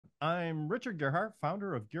I'm Richard Gearhart,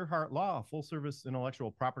 founder of Gearhart Law, a full-service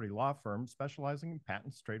intellectual property law firm specializing in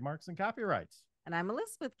patents, trademarks, and copyrights. And I'm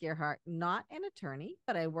Elizabeth Gearhart, not an attorney,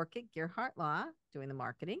 but I work at Gearhart Law doing the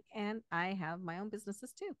marketing, and I have my own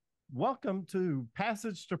businesses too. Welcome to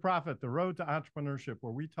Passage to Profit, the road to entrepreneurship,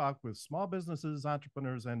 where we talk with small businesses,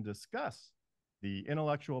 entrepreneurs, and discuss the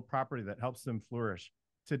intellectual property that helps them flourish.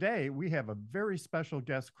 Today, we have a very special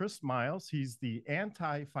guest, Chris Miles. He's the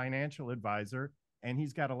anti-financial advisor, and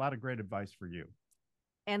he's got a lot of great advice for you.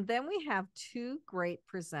 And then we have two great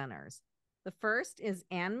presenters. The first is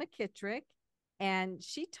Ann McKitrick, and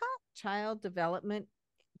she taught child development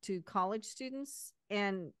to college students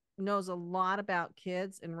and knows a lot about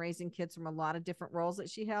kids and raising kids from a lot of different roles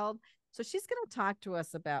that she held. So she's going to talk to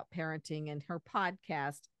us about parenting and her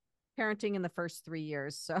podcast, Parenting in the First 3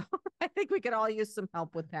 Years. So I think we could all use some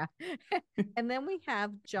help with that. And then we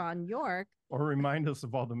have John York. Or remind us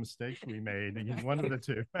of all the mistakes we made. He's one of the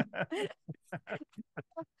two.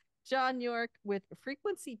 John York with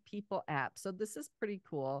Frequency People app. So this is pretty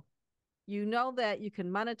cool. You know that you can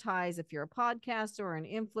monetize if you're a podcaster or an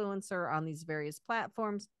influencer on these various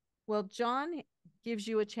platforms. Well, John gives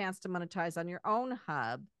you a chance to monetize on your own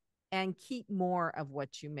hub and keep more of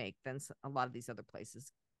what you make than a lot of these other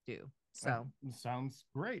places do. So sounds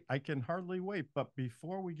great. I can hardly wait. But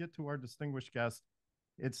before we get to our distinguished guest,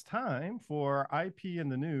 it's time for IP in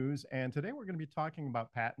the news. And today we're going to be talking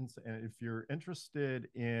about patents. And if you're interested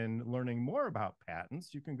in learning more about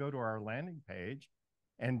patents, you can go to our landing page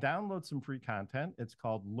and download some free content. It's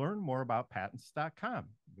called learnmoreaboutpatents.com.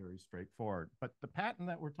 Very straightforward. But the patent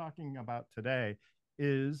that we're talking about today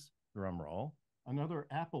is, drumroll, another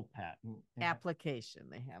Apple patent. Application.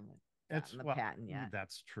 They haven't gotten the patent yet.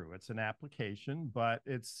 That's true. It's an application, but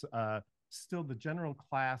it's still the general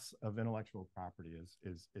class of intellectual property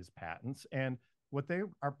is patents. And what they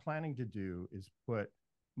are planning to do is put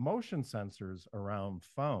motion sensors around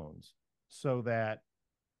phones so that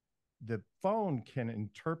the phone can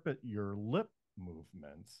interpret your lip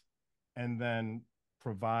movements and then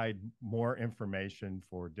provide more information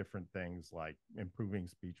for different things like improving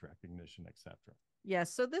speech recognition, etc.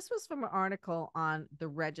 Yes. So this was from an article on the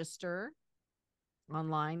Register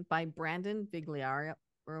online by Brandon Vigliaro.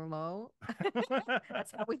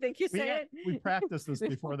 That's how we think you say it. We practiced this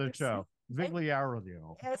before the show. Vigliaro.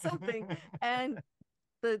 Yeah, something. And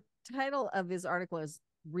the title of his article is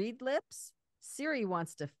Read Lips. Siri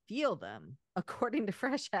wants to feel them, according to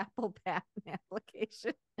Fresh Apple patent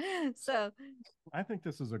application. So I think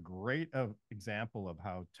this is a great example of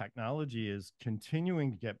how technology is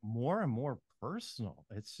continuing to get more and more personal.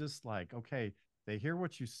 It's just like, okay, they hear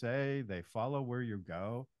what you say, they follow where you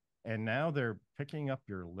go, and now they're picking up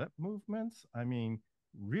your lip movements. I mean,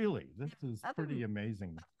 really, this is pretty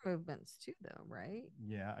amazing. Movements too, though, right?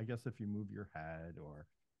 Yeah, I guess if you move your head or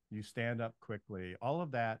you stand up quickly, all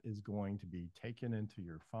of that is going to be taken into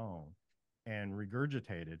your phone and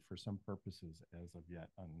regurgitated for some purposes as of yet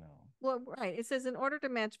unknown. Well, right. It says in order to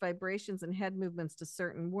match vibrations and head movements to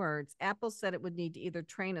certain words, Apple said it would need to either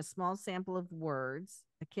train a small sample of words,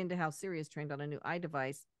 akin to how Siri is trained on a new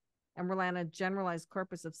iDevice, and rely on a generalized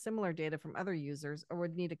corpus of similar data from other users, or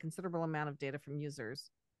would need a considerable amount of data from users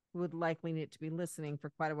who would likely need to be listening for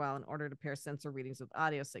quite a while in order to pair sensor readings with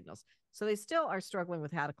audio signals. So they still are struggling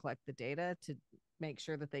with how to collect the data to make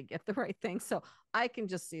sure that they get the right thing. So I can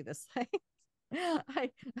just see this.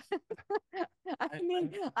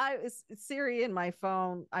 Siri in my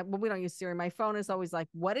phone. We don't use Siri. My phone is always like,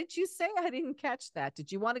 "What did you say? I didn't catch that.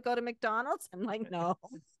 Did you want to go to McDonald's?" I'm like, "No."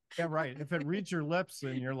 Yeah, right. If it reads your lips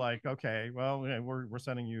and you're like, "Okay, well, we're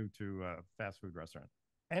sending you to a fast food restaurant."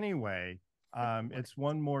 Anyway, it's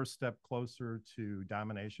one more step closer to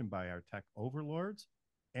domination by our tech overlords.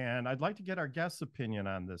 And I'd like to get our guest's opinion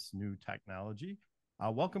on this new technology.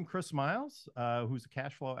 Welcome, Chris Miles, who's a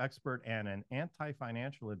cash flow expert and an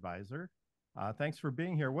anti-financial advisor. Thanks for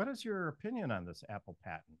being here. What is your opinion on this Apple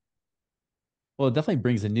patent? Well, it definitely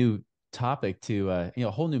brings a new topic to, a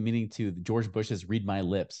whole new meaning to George Bush's "read my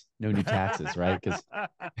lips, no new taxes," right? Because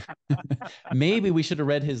maybe we should have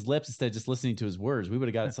read his lips instead of just listening to his words. We would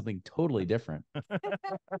have got something totally different.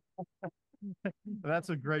 That's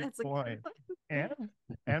a great point. Ann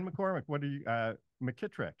McCormick, what do you,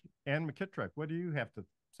 McKitrick, Ann McKitrick, what do you have to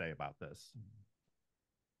say about this?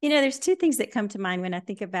 There's two things that come to mind when I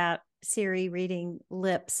think about Siri reading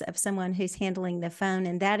lips of someone who's handling the phone.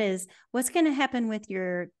 And that is what's going to happen with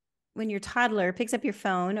when your toddler picks up your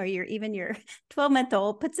phone, or even your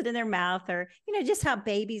 12-month-old puts it in their mouth, or, just how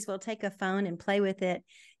babies will take a phone and play with it.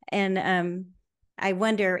 And I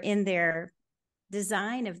wonder in their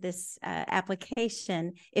design of this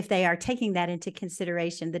application, if they are taking that into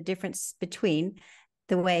consideration, the difference between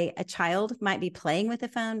the way a child might be playing with the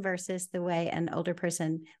phone versus the way an older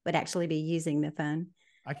person would actually be using the phone.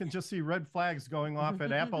 I can just see red flags going off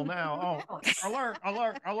at Apple now. Oh, alert,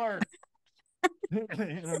 alert, alert.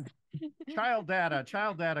 Child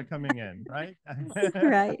data coming in, right?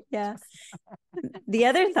 Right. Yeah. The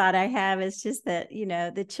other thought I have is just that, you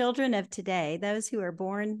know, the children of today, those who are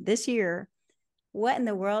born this year, what in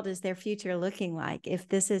the world is their future looking like if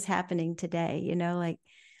this is happening today? You know, like,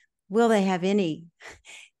 will they have any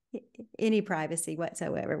privacy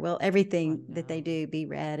whatsoever? Will everything that they do be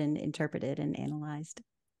read and interpreted and analyzed?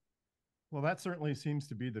 Well, that certainly seems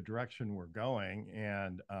to be the direction we're going.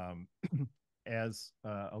 And as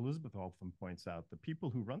Elizabeth often points out, the people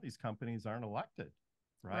who run these companies aren't elected,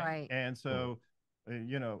 right? And so,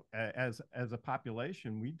 you know, as a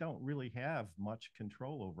population, we don't really have much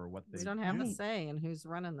control over what they don't have a say in who's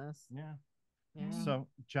running this. Yeah. So,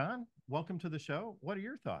 John, welcome to the show. What are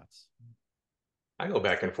your thoughts? I go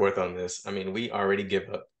back and forth on this. I mean, we already give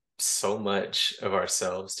up so much of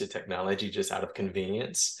ourselves to technology just out of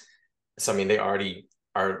convenience. So, I mean, they already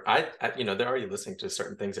are, you know, they're already listening to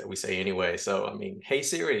certain things that we say anyway. So, I mean, hey,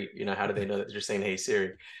 Siri, you know, how do they know that you're saying, hey,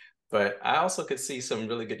 Siri? But I also could see some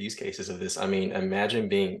really good use cases of this. I mean, imagine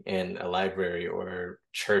being in a library or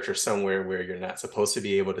church or somewhere where you're not supposed to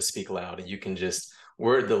be able to speak loud, and you can just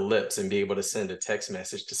word the lips and be able to send a text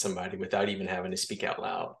message to somebody without even having to speak out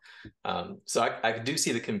loud. So I do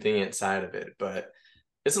see the convenient side of it, but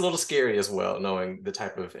it's a little scary as well, knowing the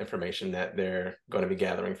type of information that they're going to be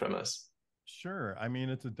gathering from us. Sure. I mean,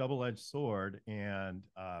 it's a double-edged sword, and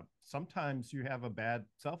sometimes you have a bad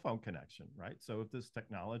cell phone connection, right? So if this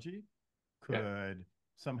technology could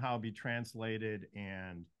somehow be translated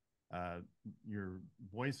and your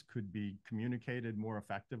voice could be communicated more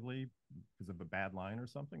effectively because of a bad line or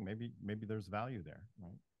something, maybe there's value there,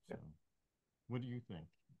 right? So what do you think?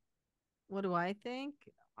 What do I think?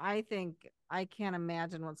 I think I can't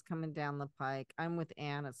imagine what's coming down the pike. I'm with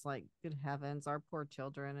Anne. It's like, good heavens, our poor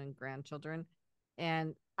children and grandchildren.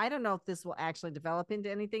 And I don't know if this will actually develop into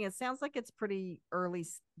anything. It sounds like it's pretty early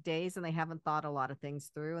days and they haven't thought a lot of things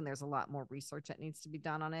through, and there's a lot more research that needs to be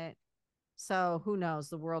done on it. So who knows?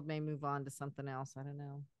 The world may move on to something else. I don't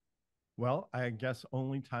know. Well, I guess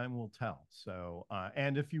only time will tell. So,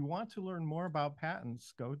 and if you want to learn more about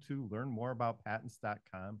patents, go to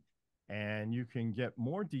learnmooreaboutpatents.com. and you can get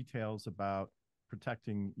more details about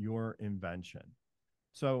protecting your invention.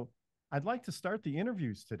 So I'd like to start the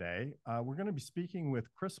interviews today. We're going to be speaking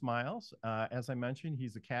with Chris Miles. As I mentioned,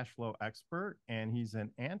 he's a cash flow expert and he's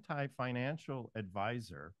an anti-financial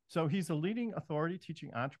advisor. So he's a leading authority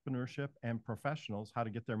teaching entrepreneurship and professionals how to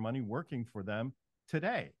get their money working for them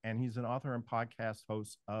today. And he's an author and podcast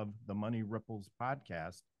host of the Money Ripples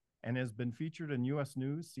podcast, and has been featured in U.S.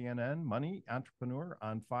 News, CNN, Money, Entrepreneur,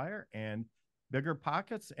 On Fire, and Bigger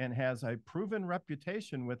Pockets, and has a proven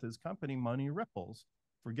reputation with his company, Money Ripples,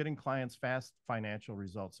 for getting clients fast financial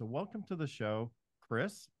results. So welcome to the show,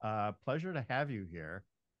 Chris. Pleasure to have you here.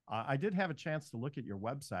 I did have a chance to look at your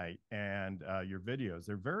website and your videos.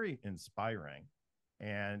 They're very inspiring,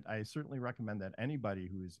 and I certainly recommend that anybody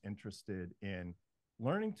who is interested in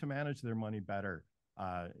learning to manage their money better,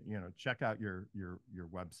 you know, check out your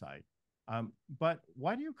website. But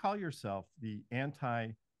why do you call yourself the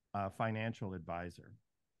anti-financial advisor?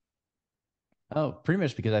 Oh, pretty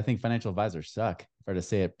much because I think financial advisors suck, if I were to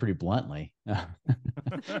say it pretty bluntly.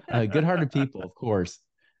 Good-hearted people, of course,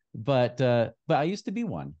 but I used to be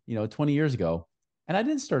one, you know, 20 years ago, and I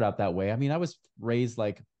didn't start out that way. I mean, I was raised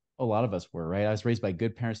like a lot of us were, right? I was raised by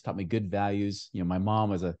good parents, taught me good values. You know, my mom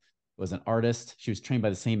was an artist. She was trained by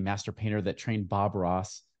the same master painter that trained Bob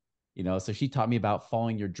Ross, you know, so she taught me about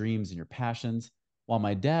following your dreams and your passions, while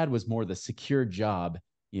my dad was more the secure job.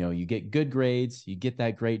 You know, you get good grades, you get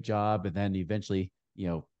that great job, and then eventually, you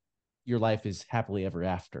know, your life is happily ever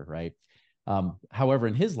after, right? However,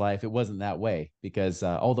 in his life, it wasn't that way, because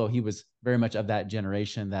although he was very much of that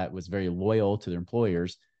generation that was very loyal to their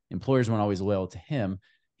employers weren't always loyal to him.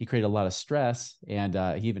 He created a lot of stress, and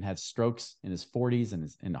he even had strokes in his 40s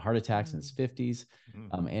and heart attacks in his 50s.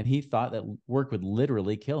 And he thought that work would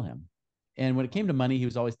literally kill him. And when it came to money, he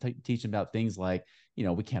was always teaching about things like, you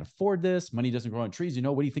know, we can't afford this. Money doesn't grow on trees. You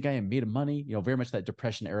know, what do you think I am, made of money? You know, very much that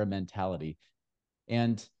Depression era mentality.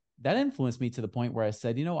 And that influenced me to the point where I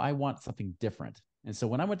said, you know, I want something different. And so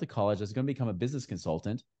when I went to college, I was going to become a business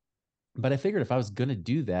consultant. But I figured if I was going to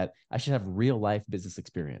do that, I should have real life business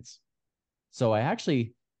experience. So I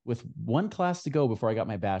actually, with one class to go before I got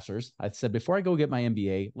my bachelor's, I said, before I go get my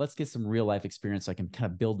MBA, let's get some real life experience so I can kind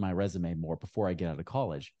of build my resume more before I get out of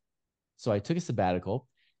college. So I took a sabbatical,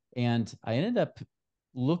 and I ended up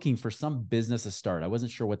looking for some business to start. I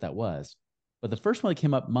wasn't sure what that was. But the first one that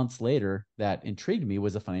came up months later that intrigued me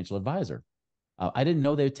was a financial advisor. I didn't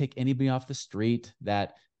know they would take anybody off the street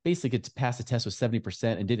that basically could pass the test with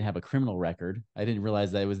 70% and didn't have a criminal record. I didn't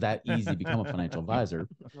realize that it was that easy to become a financial advisor.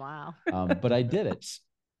 Wow. But I did it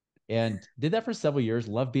and did that for several years.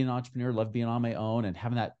 Loved being an entrepreneur, loved being on my own and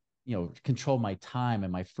having that, control my time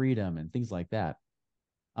and my freedom and things like that.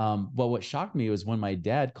 But what shocked me was when my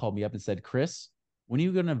dad called me up and said, Chris, when are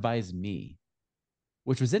you going to advise me?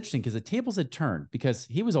 Which was interesting because the tables had turned because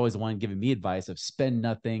he was always the one giving me advice of spend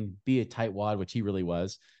nothing, be a tightwad, which he really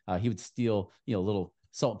was. He would steal, little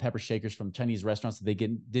salt and pepper shakers from Chinese restaurants that they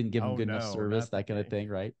didn't give him good enough service, that kind of thing,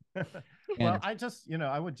 right? Well,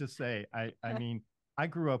 I would just say, I mean, I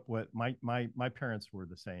grew up with my parents were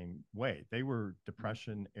the same way. They were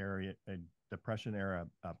depression era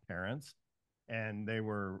parents. And they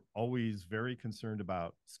were always very concerned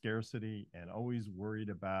about scarcity and always worried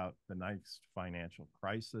about the next financial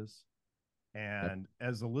crisis. And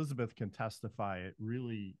as Elizabeth can testify, it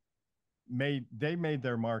really made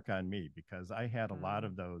their mark on me because I had a lot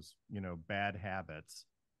of those, bad habits.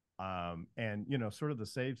 And, sort of the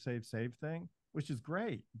save thing, which is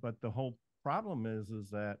great. But the whole problem is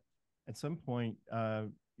that at some point,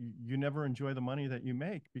 you never enjoy the money that you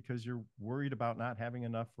make because you're worried about not having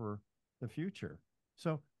enough for the future.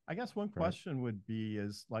 So I guess one question would be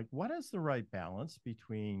is like, what is the right balance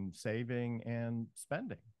between saving and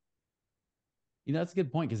spending? That's a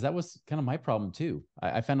good point because that was kind of my problem too.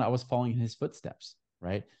 I found out I was following in his footsteps,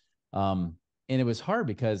 right? And it was hard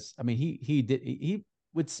because he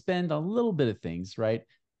would spend a little bit of things, right?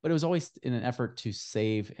 But it was always in an effort to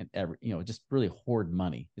save and just really hoard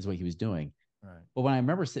money is what he was doing. Right. But when I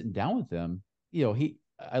remember sitting down with him,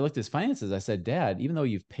 I looked at his finances. I said, Dad, even though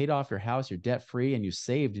you've paid off your house, you're debt free, and you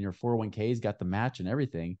saved in your 401ks, got the match and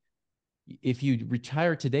everything, if you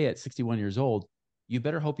retire today at 61 years old, you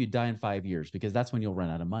better hope you die in 5 years because that's when you'll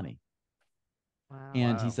run out of money. Wow.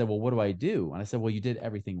 And he said, well, what do I do? And I said, well, you did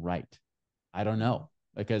everything right. I don't know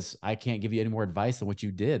because I can't give you any more advice than what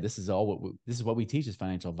you did. This is what we teach as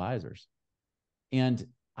financial advisors. And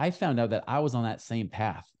I found out that I was on that same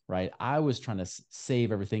path, right? I was trying to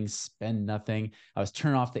save everything, spend nothing. I was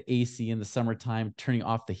turning off the AC in the summertime, turning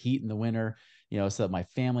off the heat in the winter, so that my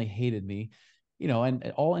family hated me,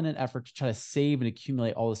 and all in an effort to try to save and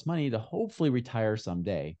accumulate all this money to hopefully retire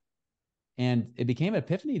someday. And it became an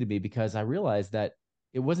epiphany to me because I realized that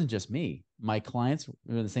it wasn't just me. My clients were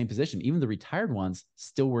in the same position. Even the retired ones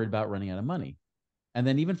still worried about running out of money. And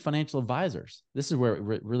then even financial advisors. This is where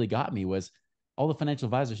it really got me was all the financial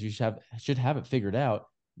advisors should have it figured out.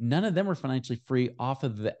 None of them were financially free off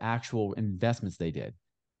of the actual investments they did.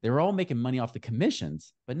 They were all making money off the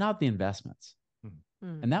commissions, but not the investments.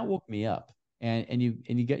 Mm-hmm. And that woke me up. And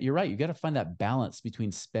you're right. You got to find that balance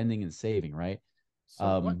between spending and saving, right?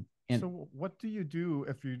 So what do you do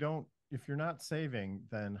if you're not saving?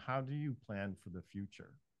 Then how do you plan for the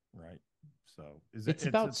future, right? So it's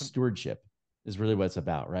about stewardship is really what it's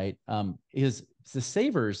about, right? Is the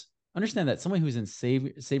savers understand that someone who's in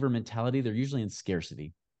saver mentality, they're usually in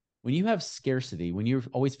scarcity. When you have scarcity, when you're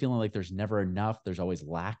always feeling like there's never enough, there's always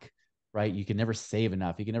lack, right? You can never save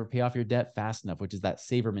enough. You can never pay off your debt fast enough, which is that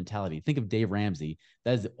saver mentality. Think of Dave Ramsey.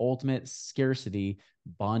 That is the ultimate scarcity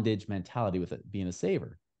bondage mentality with it being a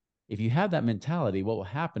saver. If you have that mentality, what will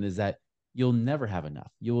happen is that you'll never have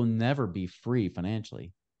enough. You will never be free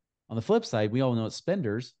financially. On the flip side, we all know as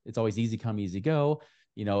spenders, it's always easy come, easy go.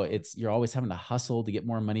 You're always having to hustle to get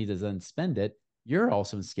more money to then spend it. You're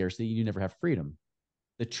also in scarcity. You never have freedom.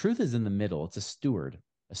 The truth is in the middle. It's a steward.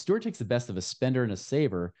 A steward takes the best of a spender and a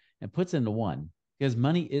saver and puts it into one because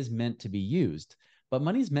money is meant to be used. But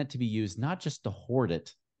money is meant to be used not just to hoard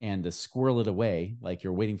it and to squirrel it away like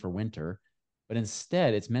you're waiting for winter, but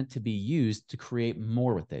instead it's meant to be used to create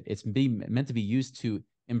more with it. It's meant to be used to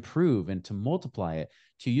improve and to multiply it,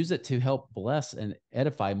 to use it to help bless and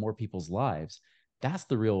edify more people's lives. That's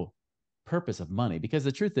the real purpose of money, because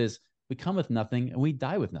the truth is we come with nothing and we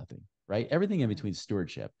die with nothing, right? Everything in between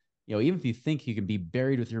stewardship. Even if you think you can be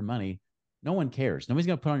buried with your money, no one cares. Nobody's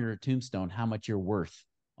going to put on your tombstone how much you're worth.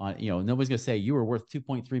 Nobody's going to say you were worth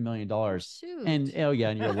 $2.3 million. Shoot. And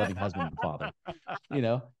you're a loving husband and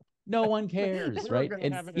father. No one cares, right?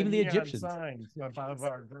 And even the Egyptians. Signs above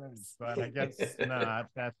our graves, but I guess not.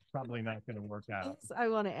 That's probably not going to work out. I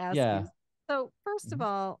want to ask you. So first of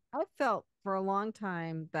all, I felt for a long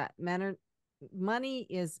time that money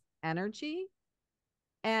is energy.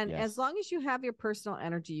 And as long as you have your personal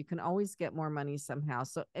energy, you can always get more money somehow.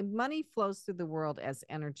 So money flows through the world as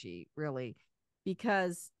energy, really,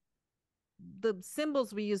 because the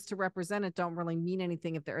symbols we use to represent it don't really mean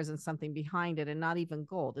anything if there isn't something behind it, and not even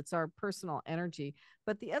gold. It's our personal energy.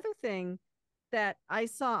 But the other thing that I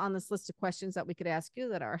saw on this list of questions that we could ask you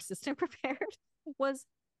that our assistant prepared was,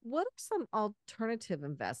 what are some alternative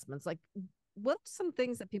investments? Like, what are some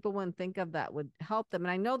things that people wouldn't think of that would help them?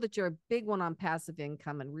 And I know that you're a big one on passive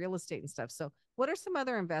income and real estate and stuff. So what are some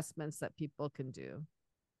other investments that people can do?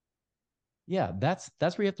 Yeah, that's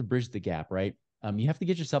where you have to bridge the gap, right? You have to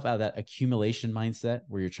get yourself out of that accumulation mindset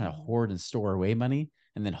where you're trying to hoard and store away money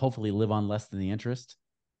and then hopefully live on less than the interest.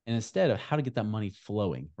 And instead of how to get that money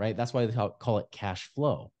flowing, right? That's why they call it cash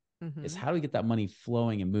flow. Is how do we get that money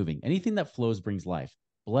flowing and moving? Anything that flows brings life.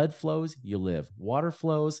 Blood flows, you live. Water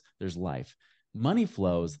flows, there's life. Money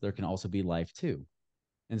flows, there can also be life too.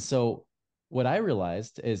 And so what I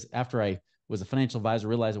realized is after I was a financial advisor,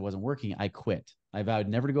 realized it wasn't working, I quit. I vowed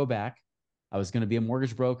never to go back. I was going to be a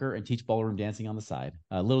mortgage broker and teach ballroom dancing on the side.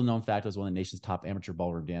 A little known fact, I was one of the nation's top amateur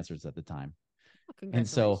ballroom dancers at the time. Oh,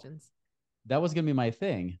 congratulations. And so that was going to be my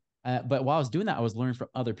thing. But while I was doing that, I was learning from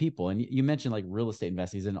other people. And you mentioned like real estate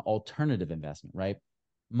investing is an alternative investment, right?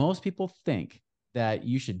 Most people think that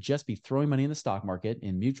you should just be throwing money in the stock market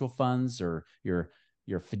in mutual funds or your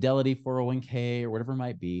Fidelity 401k or whatever it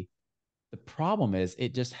might be. The problem is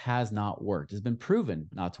it just has not worked. It's been proven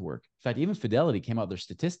not to work. In fact, even Fidelity came out with their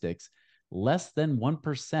statistics. Less than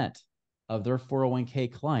 1% of their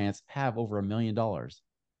 401k clients have over $1 million.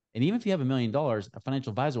 And even if you have $1 million, a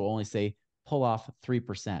financial advisor will only say, pull off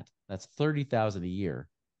 3%. That's $30,000 a year,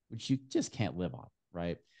 which you just can't live on,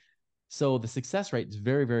 right? So the success rate is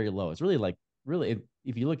very, very low. It's really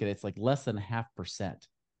if you look at it, it's like less than 0.5%.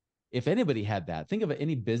 If anybody had that, think of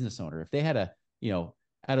any business owner. If they had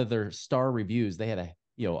out of their star reviews, they had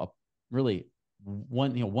a really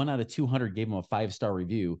one out of 200 gave them a 5-star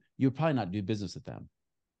review, you would probably not do business with them.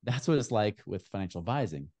 That's what it's like with financial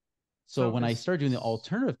advising. So when I started doing the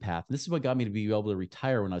alternative path, this is what got me to be able to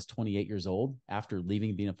retire when I was 28 years old after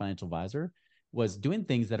leaving being a financial advisor, was doing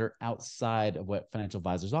things that are outside of what financial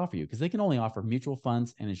advisors offer you, because they can only offer mutual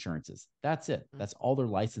funds and insurances. That's it. That's all they're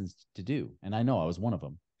licensed to do. And I know I was one of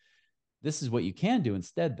them. This is what you can do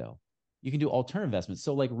instead, though. You can do alternative investments.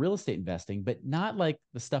 So like real estate investing, but not like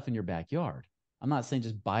the stuff in your backyard. I'm not saying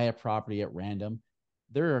just buy a property at random.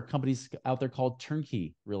 There are companies out there called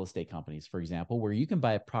turnkey real estate companies, for example, where you can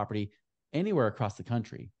buy a property anywhere across the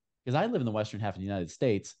country. Because I live in the western half of the United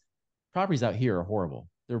States. Properties out here are horrible.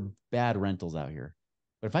 They're bad rentals out here.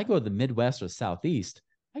 But if I go to the Midwest or Southeast,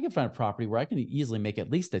 I can find a property where I can easily make at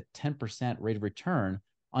least a 10% rate of return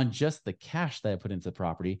on just the cash that I put into the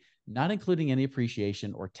property, not including any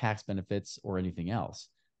appreciation or tax benefits or anything else,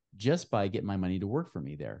 just by getting my money to work for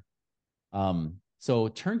me there. So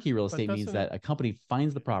turnkey real estate means that a company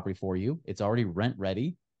finds the property for you. It's already rent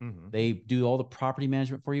ready. They do all the property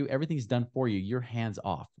management for you. Everything's done for you. You're hands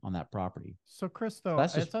off on that property. So Chris, though,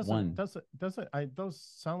 that's just one. Those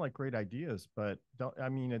sound like great ideas, but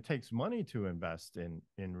it takes money to invest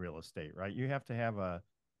in real estate, right? You have to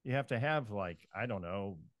have like, I don't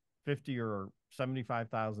know, $50,000 or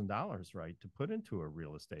 $75,000, right, to put into a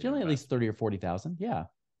real estate. Generally, at least 30 or 40,000. Yeah.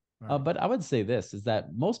 Right. But I would say this is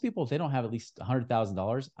that most people, if they don't have at least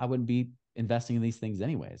 $100,000, I wouldn't be investing in these things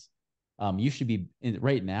anyways. You should be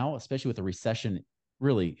right now, especially with the recession,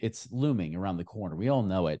 really, it's looming around the corner. We all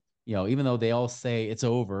know it. Even though they all say it's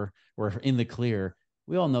over, we're in the clear,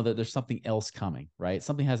 we all know that there's something else coming, right?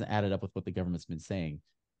 Something hasn't added up with what the government's been saying.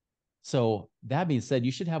 So that being said,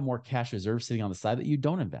 you should have more cash reserves sitting on the side that you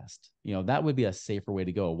don't invest. That would be a safer way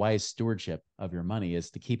to go. A wise stewardship of your money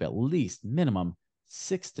is to keep at least minimum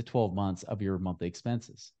 6 to 12 months of your monthly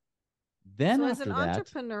expenses. Then so as an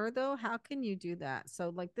entrepreneur, though, how can you do that?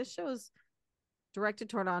 So like this show is directed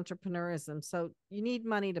toward entrepreneurism. So you need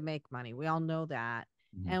money to make money. We all know that.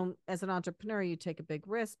 And as an entrepreneur, you take a big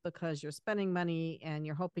risk because you're spending money and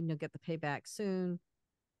you're hoping you'll get the payback soon.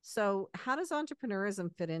 So how does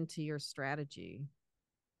entrepreneurism fit into your strategy?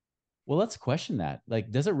 Well, let's question that.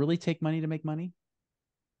 Like, does it really take money to make money?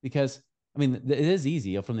 Because it is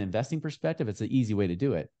easy from the investing perspective. It's an easy way to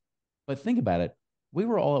do it. But think about it. We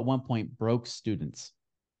were all at one point broke students.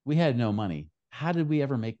 We had no money. How did we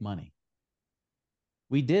ever make money?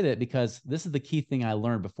 We did it because this is the key thing I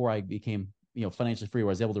learned before I became, financially free,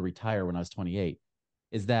 where I was able to retire when I was 28,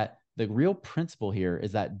 is that the real principle here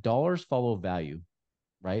is that dollars follow value,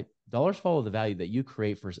 right? Dollars follow the value that you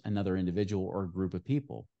create for another individual or group of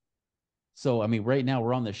people. So, right now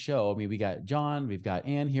we're on the show. We got John, we've got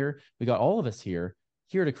Ann here. We got all of us here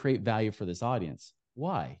to create value for this audience.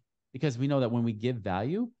 Why? Because we know that when we give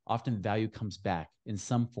value, often value comes back in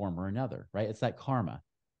some form or another, right? It's that karma.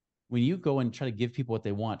 When you go and try to give people what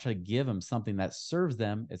they want, try to give them something that serves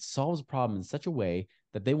them, it solves a problem in such a way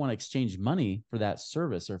that they want to exchange money for that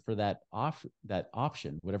service or for that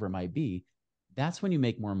option, whatever it might be. That's when you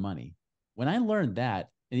make more money. When I learned that,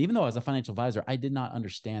 and even though I was a financial advisor, I did not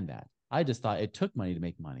understand that. I just thought it took money to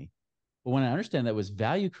make money. But when I understand that was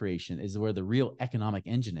value creation is where the real economic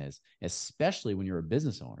engine is, especially when you're a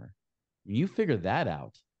business owner, when you figure that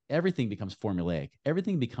out, everything becomes formulaic.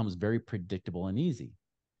 Everything becomes very predictable and easy.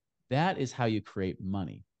 That is how you create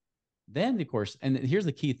money. Then, of course, and here's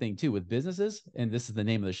the key thing too with businesses, and this is the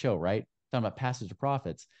name of the show, right? Talking about passage to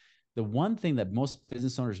profits. The one thing that most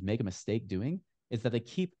business owners make a mistake doing is that they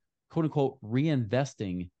keep, quote unquote,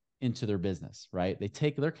 reinvesting into their business, right? They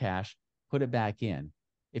take their cash, put it back in.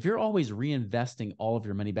 If you're always reinvesting all of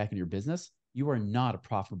your money back in your business, you are not a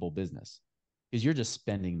profitable business because you're just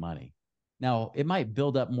spending money. Now, it might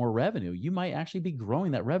build up more revenue. You might actually be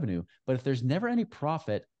growing that revenue, but if there's never any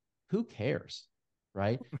profit, who cares,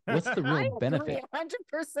 right? What's the real benefit?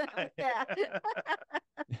 100% with that.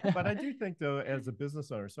 But I do think, though, as a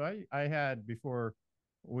business owner, so I had before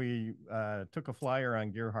we took a flyer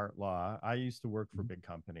on Gearhart Law, I used to work for big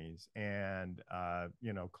companies and,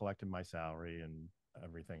 collected my salary and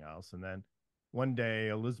everything else. And then one day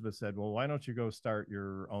Elizabeth said, well, why don't you go start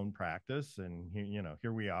your own practice? And,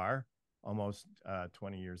 here we are almost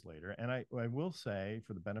 20 years later. And I will say,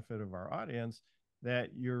 for the benefit of our audience, that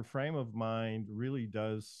your frame of mind really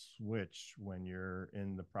does switch when you're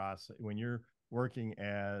in the process, when you're working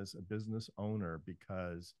as a business owner,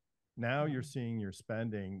 because now you're seeing your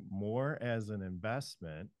spending more as an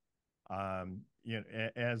investment,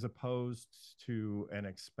 as opposed to an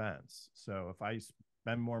expense. So if I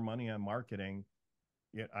spend more money on marketing,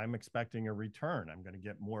 I'm expecting a return. I'm going to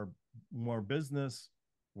get more business.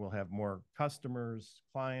 We'll have more customers,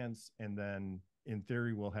 clients, and then in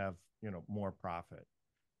theory we'll have more profit.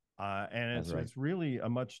 And it's really a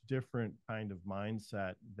much different kind of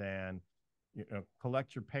mindset than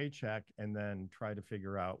collect your paycheck and then try to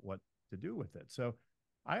figure out what to do with it. So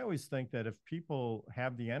I always think that if people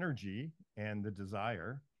have the energy and the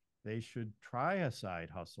desire, they should try a side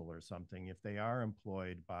hustle or something if they are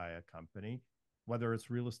employed by a company, whether it's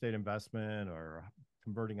real estate investment or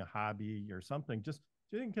converting a hobby or something, just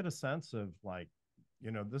so you can get a sense of like,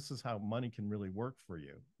 this is how money can really work for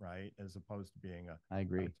you, right? As opposed to being I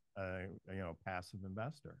agree. a passive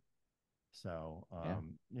investor. So,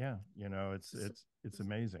 it's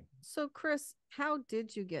amazing. So, Chris, how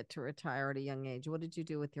did you get to retire at a young age? What did you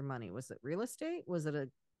do with your money? Was it real estate? Was it a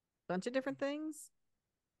bunch of different things?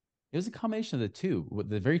 It was a combination of the two,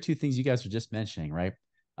 the very two things you guys were just mentioning, right?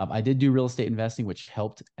 I did do real estate investing, which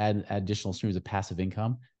helped add additional streams of passive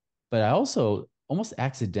income. But I also, almost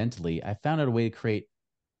accidentally, I found out a way to create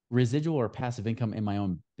residual or passive income in my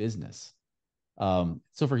own business.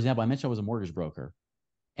 So, for example, I mentioned I was a mortgage broker.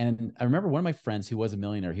 And I remember one of my friends who was a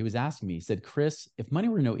millionaire, he was asking me, he said, Chris, if money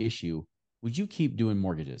were no issue, would you keep doing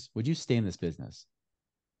mortgages? Would you stay in this business?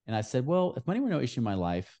 And I said, well, if money were no issue in my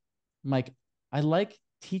life, I'm like, I like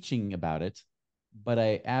teaching about it, but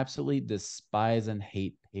I absolutely despise and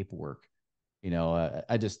hate paperwork.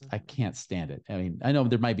 I can't stand it. I mean, I know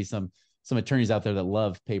there might be some attorneys out there that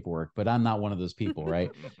love paperwork, but I'm not one of those people, right?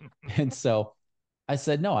 And so I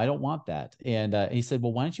said, no, I don't want that. And he said,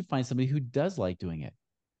 well, why don't you find somebody who does like doing it?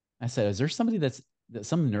 I said, is there somebody that's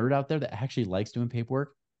some nerd out there that actually likes doing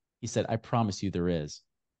paperwork? He said, I promise you there is.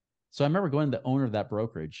 So I remember going to the owner of that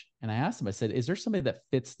brokerage and I asked him, I said, is there somebody that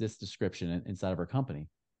fits this description inside of our company?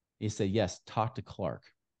 He said, yes, talk to Clark.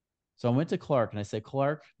 So I went to Clark and I said,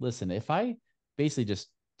 Clark, listen, if I basically just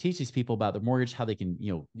teach these people about their mortgage, how they can,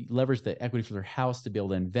 leverage the equity for their house to be able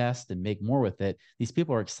to invest and make more with it. These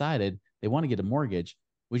people are excited. They want to get a mortgage.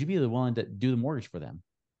 Would you be willing to do the mortgage for them?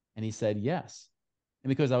 And he said, yes. And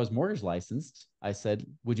because I was mortgage licensed, I said,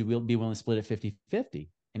 would you be willing to split it 50-50?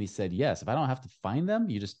 And he said, yes. If I don't have to find them,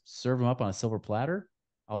 you just serve them up on a silver platter,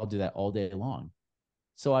 I'll do that all day long.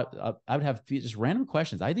 So I would have just random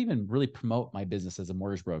questions. I'd even really promote my business as a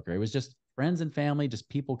mortgage broker. It was just friends and family, just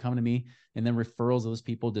people coming to me, and then referrals of those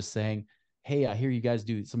people just saying, hey, I hear you guys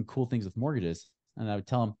do some cool things with mortgages. And I would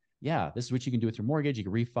tell them, yeah, this is what you can do with your mortgage. You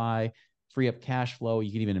can refi, free up cash flow.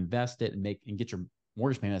 You can even invest it and get your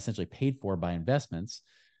mortgage payment essentially paid for by investments.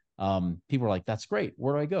 People were like, that's great.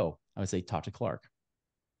 Where do I go? I would say, talk to Clark.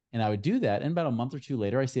 And I would do that. And about a month or two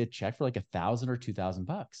later, I see a check for like $1,000 or $2,000.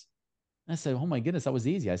 And I said, oh my goodness, that was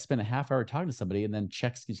easy. I spent a half hour talking to somebody and then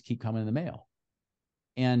checks just keep coming in the mail.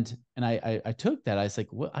 And I took that. I was like,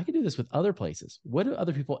 well, I could do this with other places. What do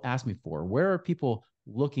other people ask me for? Where are people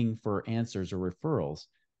looking for answers or referrals?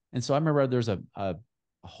 And so I remember there's a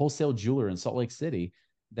wholesale jeweler in Salt Lake City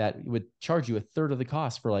that would charge you 1/3 of the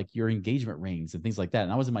cost for like your engagement rings and things like that.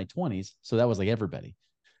 And I was in my 20s. So that was like everybody.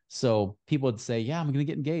 So people would say, yeah, I'm going to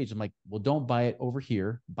get engaged. I'm like, well, don't buy it over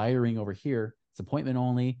here. Buy a ring over here. It's appointment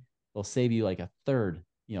only. They'll save you like 1/3,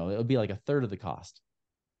 it would be like a third of the cost.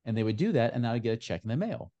 And they would do that, and I would get a check in the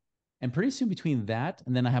mail. And pretty soon between that,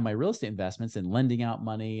 and then I have my real estate investments and lending out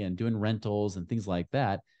money and doing rentals and things like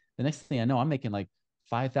that. The next thing I know, I'm making like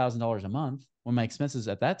 $5,000 a month when my expenses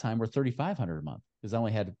at that time were $3,500 a month, because I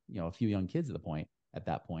only had, a few young kids at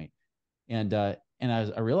that point. And I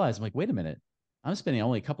realized, I'm like, wait a minute, I'm spending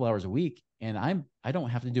only a couple hours a week, and I don't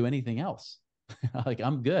have to do anything else. Like,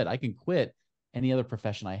 I'm good. I can quit any other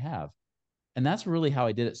profession I have. And that's really how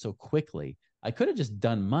I did it so quickly. I could have just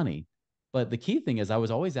done money, but the key thing is I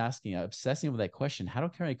was always obsessing over that question. How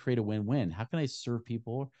can I create a win-win? How can I serve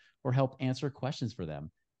people or help answer questions for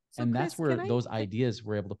them? So and Chris, that's where those ideas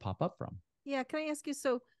were able to pop up from. Yeah. Can I ask you,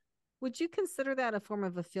 so would you consider that a form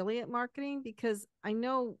of affiliate marketing? Because I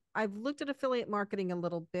know I've looked at affiliate marketing a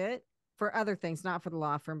little bit for other things, not for the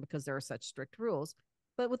law firm because there are such strict rules.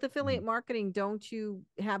 But with affiliate marketing, don't you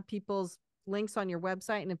have people's links on your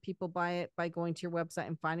website, and if people buy it by going to your website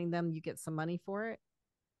and finding them, you get some money for it?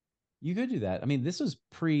 You could do that. I mean, this was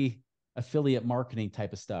pre-affiliate marketing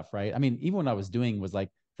type of stuff, right? I mean, even when I was doing was like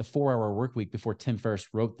the 4-hour work week before Tim Ferriss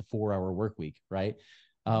wrote the 4-hour work week, right?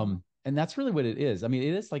 And that's really what it is. I mean,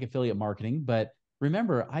 it is like affiliate marketing, but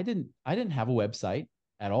remember, I didn't have a website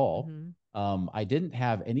at all. I didn't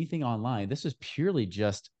have anything online. This was purely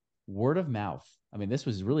just word of mouth. I mean, this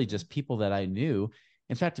was really just people that I knew.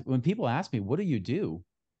 In fact, when people asked me, what do you do?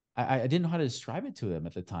 I didn't know how to describe it to them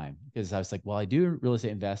at the time, because I was like, well, I do real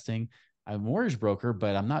estate investing. I'm a mortgage broker,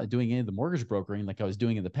 but I'm not doing any of the mortgage brokering like I was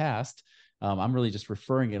doing in the past. I'm really just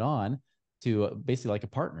referring it on to basically like a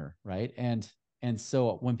partner, right? And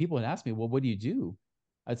so when people would ask me, well, what do you do?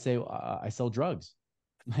 I'd say, I sell drugs.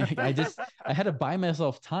 Like, I had to buy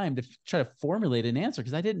myself time to try to formulate an answer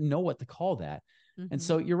because I didn't know what to call that. And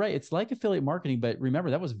so you're right. It's like affiliate marketing, but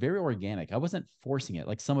remember, that was very organic. I wasn't forcing it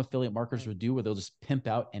like some affiliate marketers would do, where they'll just pimp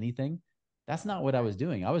out anything. That's not what I was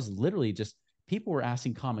doing. I was literally just, people were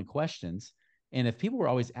asking common questions. And if people were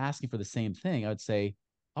always asking for the same thing, I would say,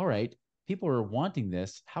 all right, people are wanting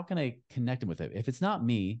this. How can I connect them with it? If it's not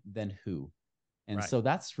me, then who? And so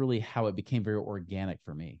that's really how it became very organic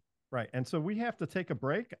for me. Right. And so we have to take a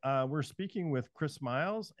break. We're speaking with Chris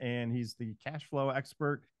Miles, and he's the cash flow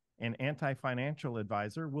expert and anti-financial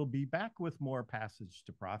advisor. We'll be back with more Passage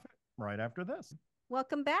to Profit right after this.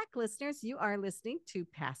 Welcome back, listeners. You are listening to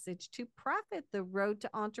Passage to Profit, the road to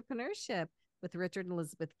entrepreneurship, with Richard and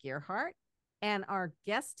Elizabeth Gearhart. And our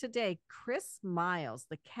guest today, Chris Miles,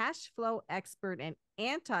 the cash flow expert and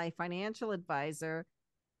anti-financial advisor.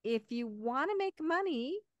 If you want to make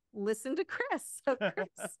money, listen to Chris. So Chris,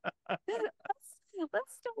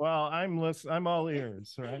 let's start. Well, I'm all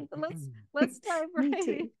ears, right? Let's dive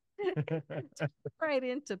right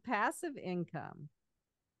into passive income.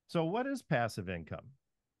 So what is passive income?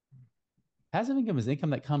 Passive income is income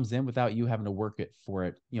that comes in without you having to work for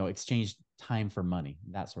it, exchange time for money,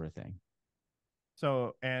 that sort of thing.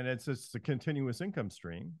 So, and it's just a continuous income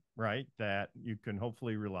stream, right? That you can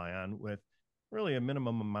hopefully rely on with really a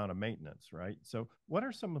minimum amount of maintenance, right? So what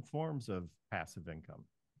are some forms of passive income?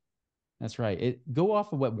 That's right. Go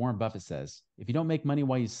off of what Warren Buffett says. If you don't make money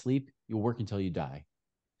while you sleep, you'll work until you die.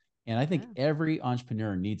 And I think every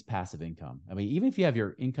entrepreneur needs passive income. I mean, even if you have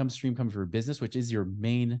your income stream coming from your business, which is your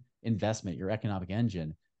main investment, your economic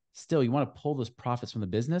engine, still you want to pull those profits from the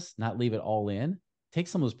business, not leave it all in. Take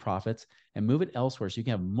some of those profits and move it elsewhere so you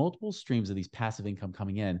can have multiple streams of these passive income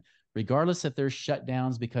coming in, regardless if there's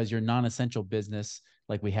shutdowns because you're non-essential business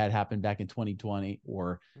like we had happen back in 2020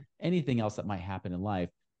 or anything else that might happen in life.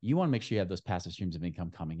 You want to make sure you have those passive streams of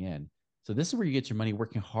income coming in. So this is where you get your money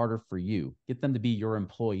working harder for you. Get them to be your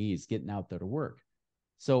employees, getting out there to work.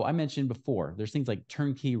 So I mentioned before, there's things like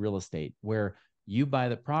turnkey real estate where you buy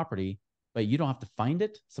the property, but you don't have to find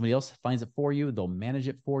it. Somebody else finds it for you. They'll manage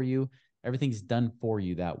it for you. Everything's done for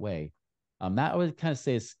you that way. That I would kind of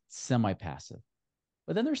say is semi-passive.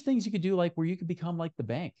 But then there's things you could do like where you could become like the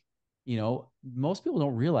bank. Most people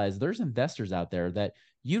don't realize there's investors out there that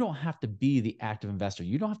you don't have to be the active investor.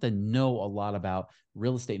 You don't have to know a lot about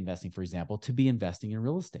real estate investing, for example, to be investing in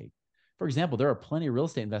real estate. For example, there are plenty of real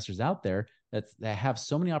estate investors out there that have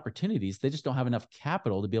so many opportunities. They just don't have enough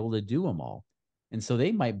capital to be able to do them all. And so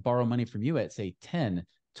they might borrow money from you at say 10,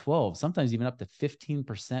 12, sometimes even up to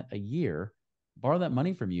 15% a year, borrow that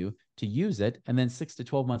money from you to use it. And then 6 to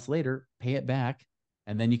 12 months later, pay it back.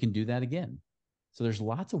 And then you can do that again. So there's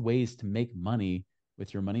lots of ways to make money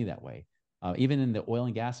with your money that way. Even in the oil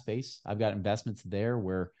and gas space, I've got investments there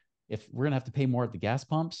where if we're going to have to pay more at the gas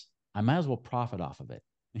pumps, I might as well profit off of it.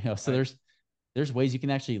 So there's ways you can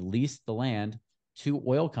actually lease the land to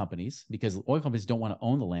oil companies because oil companies don't want to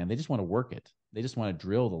own the land. They just want to work it. They just want to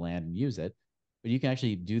drill the land and use it. But you can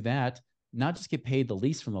actually do that not just get paid the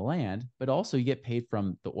lease from the land, but also you get paid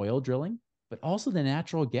from the oil drilling, but also the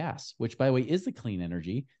natural gas, which, by the way, is the clean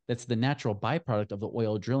energy. That's the natural byproduct of the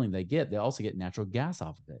oil drilling they get. They also get natural gas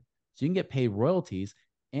off of it. So you can get paid royalties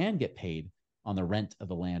and get paid on the rent of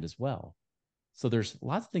the land as well. So there's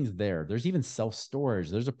lots of things there. There's even self-storage.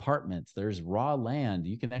 There's apartments. There's raw land.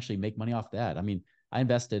 You can actually make money off that. I mean, I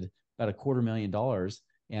invested about $250,000,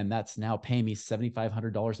 and that's now paying me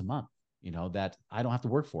 $7,500 a month, that I don't have to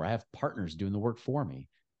work for. I have partners doing the work for me.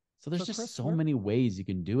 So there's just Chris, so many ways you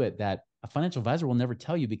can do it that a financial advisor will never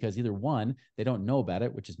tell you, because either one, they don't know about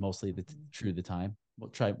it, which is mostly true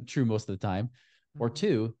most of the time, or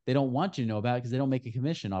two, they don't want you to know about it because they don't make a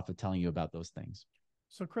commission off of telling you about those things.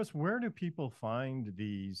 So Chris, where do people find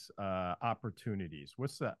these opportunities?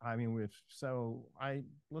 What's that? I mean,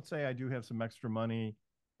 let's say I do have some extra money.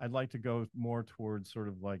 I'd like to go more towards sort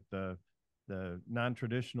of like the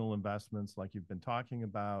non-traditional investments like you've been talking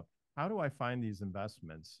about. How do I find these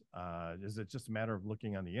investments? Is it just a matter of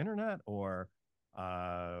looking on the internet, or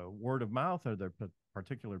word of mouth? Are there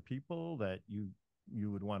particular people that you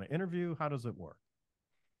would want to interview? How does it work?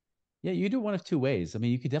 Yeah, you do one of two ways. I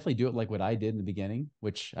mean, you could definitely do it like what I did in the beginning,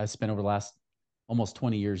 which I spent over the last almost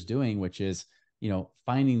 20 years doing, which is,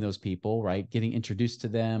 finding those people, right? Getting introduced to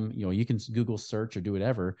them. You can Google search or do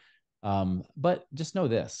whatever. But just know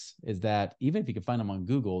this, is that even if you can find them on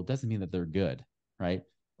Google, it doesn't mean that they're good, right?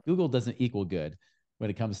 Google doesn't equal good when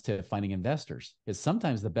it comes to finding investors, because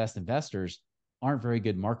sometimes the best investors aren't very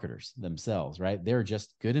good marketers themselves, right? They're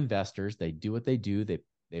just good investors. They do what they do.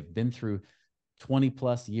 They've been through 20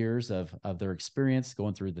 plus years of their experience,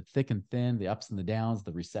 going through the thick and thin, the ups and the downs,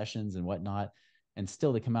 the recessions and whatnot. And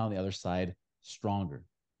still they come out on the other side stronger,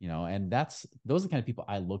 and those are the kind of people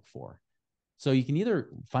I look for. So you can either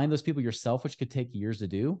find those people yourself, which could take years to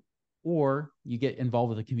do, or you get involved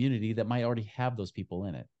with a community that might already have those people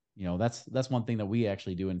in it. That's one thing that we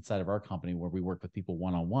actually do inside of our company, where we work with people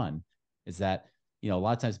one-on-one, is that, a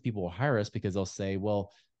lot of times people will hire us because they'll say,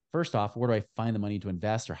 well, first off, where do I find the money to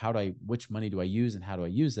invest, or which money do I use and how do I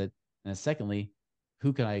use it? And then secondly,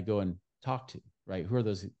 who can I go and talk to, right? Who are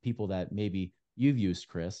those people that maybe you've used,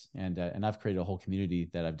 Chris? And I've created a whole community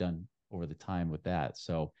that I've done over the time with that.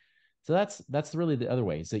 So that's really the other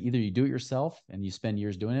way. So either you do it yourself and you spend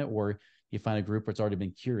years doing it, or you find a group where it's already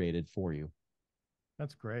been curated for you.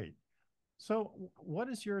 That's great. So what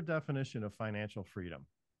is your definition of financial freedom?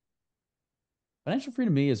 Financial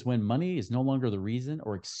freedom to me is when money is no longer the reason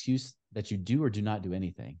or excuse that you do or do not do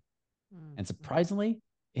anything. And surprisingly,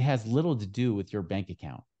 it has little to do with your bank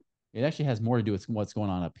account. It actually has more to do with what's going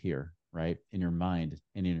on up here, right? In your mind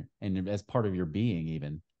and as part of your being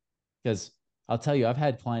even. Because I'll tell you, I've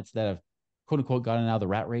had clients that have quote unquote gotten out of the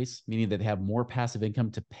rat race, meaning that they have more passive income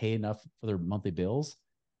to pay enough for their monthly bills.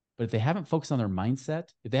 But if they haven't focused on their mindset,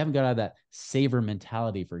 if they haven't got out of that saver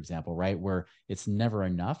mentality, for example, right, where it's never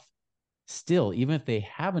enough, still, even if they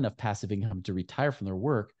have enough passive income to retire from their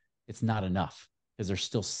work, it's not enough because they're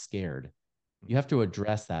still scared. You have to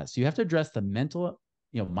address that. So you have to address the mental,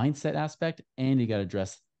 mindset aspect, and you got to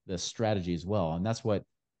address the strategy as well. And that's what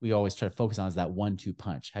we always try to focus on, is that 1-2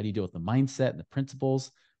 punch. How do you deal with the mindset and the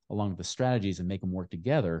principles along with the strategies and make them work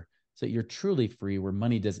together so that you're truly free, where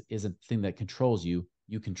money isn't the thing that controls you,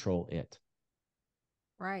 you control it.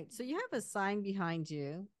 Right. So you have a sign behind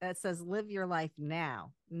you that says live your life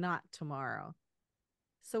now, not tomorrow.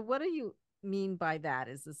 So what do you mean by that?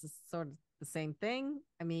 Is this sort of the same thing?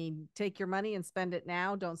 I mean, take your money and spend it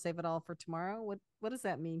now. Don't save it all for tomorrow. What does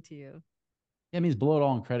that mean to you? Yeah, it means blow it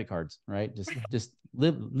all on credit cards, right? Just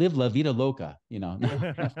live la vida loca, No,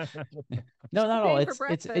 not all.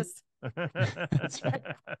 It's that's right.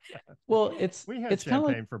 Well, we had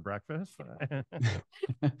champagne for breakfast.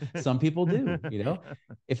 Some people do,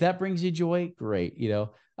 If that brings you joy, great,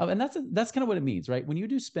 and that's kind of what it means, right? When you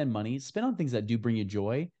do spend money, spend on things that do bring you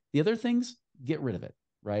joy. The other things, get rid of it,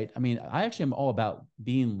 right? I mean, I actually am all about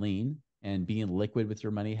being lean and being liquid with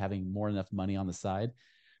your money, having more enough money on the side.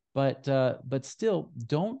 But still,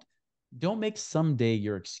 don't make someday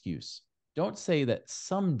your excuse. Don't say that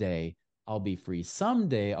someday I'll be free.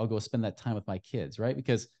 Someday I'll go spend that time with my kids, right?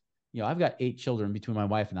 Because, I've got 8 children between my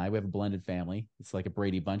wife and I. We have a blended family. It's like a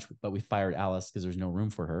Brady Bunch, but we fired Alice because there's no room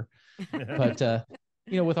for her. But,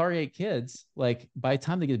 with our 8 kids, like by the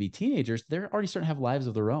time they get to be teenagers, they're already starting to have lives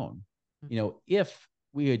of their own. If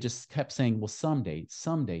we had just kept saying, well, someday,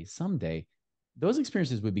 those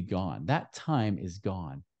experiences would be gone. That time is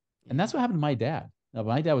gone. And that's what happened to my dad. Now,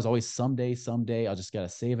 my dad was always someday, I'll just got to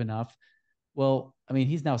save enough. Well, I mean,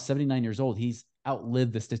 he's now 79 years old. He's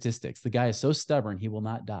outlived the statistics. The guy is so stubborn, he will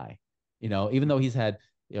not die. Even though he's had,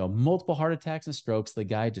 multiple heart attacks and strokes, the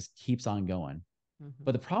guy just keeps on going.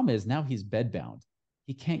 But the problem is now he's bedbound.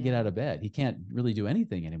 He can't get out of bed. He can't really do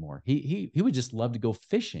anything anymore. He would just love to go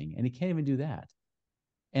fishing, and he can't even do that.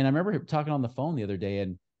 And I remember talking on the phone the other day,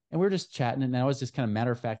 and we were just chatting, and I was just kind of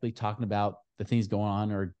matter of factly talking about the things going on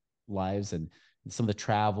in our lives and some of the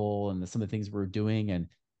travel and some of the things we're doing. And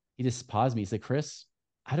he just paused me. He said, Chris,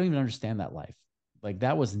 I don't even understand that life. Like,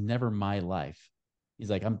 that was never my life. He's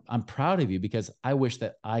like, I'm proud of you because I wish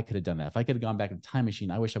that I could have done that. If I could have gone back in the time machine,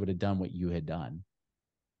 I wish I would have done what you had done.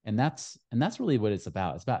 And that's really what it's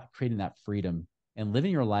about. It's about creating that freedom and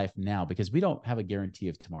living your life now, because we don't have a guarantee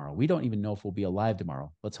of tomorrow. We don't even know if we'll be alive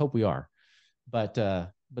tomorrow. Let's hope we are. But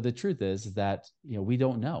the truth is that, we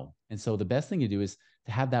don't know. And so the best thing to do is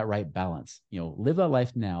to have that right balance, live that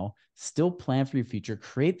life now, still plan for your future,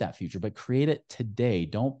 create that future, but create it today.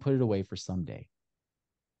 Don't put it away for someday.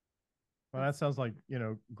 Well, that sounds like,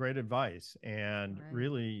 great advice. And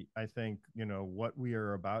really, I think, what we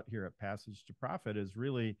are about here at Passage to Profit is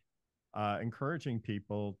really encouraging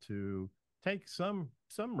people to take some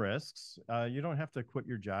risks. You don't have to quit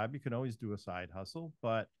your job. You can always do a side hustle,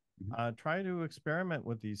 but try to experiment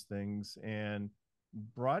with these things and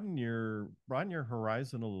broaden your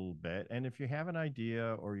horizon a little bit. And if you have an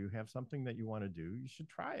idea or you have something that you want to do, you should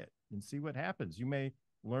try it and see what happens. You may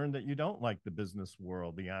learn that you don't like the business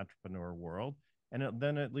world, the entrepreneur world, and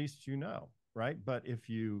then at least right? But if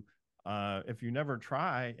you never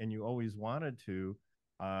try and you always wanted to,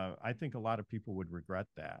 I think a lot of people would regret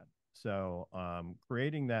that. So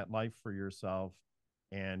creating that life for yourself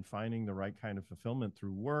and finding the right kind of fulfillment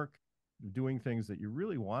through work, doing things that you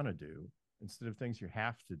really want to do instead of things you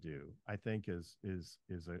have to do, I think is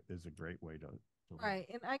a great way to Right.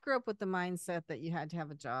 And I grew up with the mindset that you had to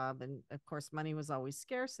have a job. And of course, money was always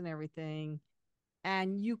scarce and everything.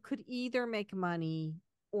 And you could either make money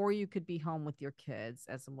or you could be home with your kids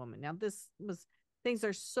as a woman. Now, things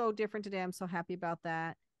are so different today. I'm so happy about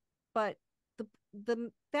that. But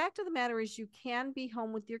the fact of the matter is you can be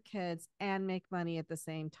home with your kids and make money at the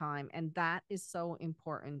same time. And that is so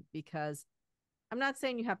important, because I'm not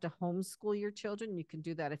saying you have to homeschool your children. You can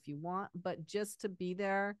do that if you want, but just to be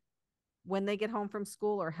there when they get home from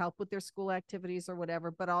school or help with their school activities or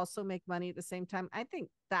whatever, but also make money at the same time. I think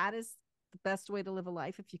that is the best way to live a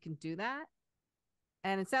life if you can do that.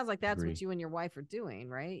 And it sounds like that's what you and your wife are doing,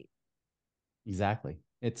 right? Exactly.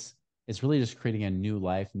 It's really just creating a new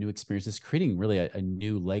life, new experiences, creating really a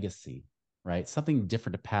new legacy, right? Something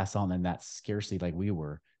different to pass on than that scarcity like we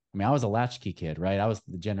were. I mean, I was a latchkey kid, right? I was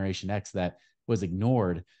the Generation X that was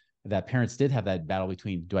ignored, that parents did have that battle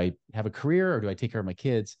between, do I have a career or do I take care of my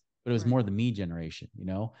kids? But it was more the me generation,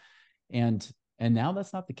 and now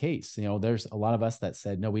that's not the case. There's a lot of us that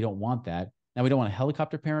said, no, we don't want that. Now, we don't want to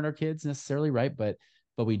helicopter parent our kids necessarily, right? But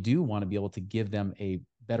we do want to be able to give them a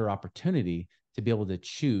better opportunity to be able to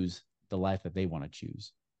choose the life that they want to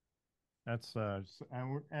choose. That's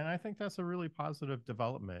and I think that's a really positive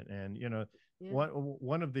development. And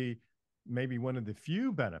one of the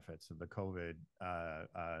few benefits of the COVID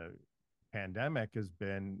pandemic has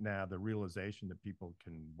been now the realization that people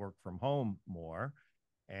can work from home more.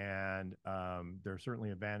 And there are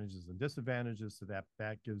certainly advantages and disadvantages to that.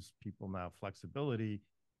 That gives people now flexibility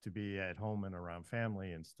to be at home and around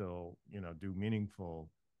family and still, do meaningful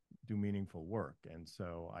work. And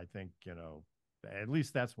so I think, at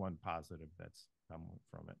least that's one positive that's come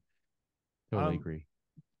from it. Totally agree.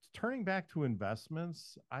 Turning back to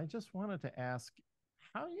investments, I just wanted to ask,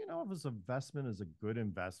 how do you know if this investment is a good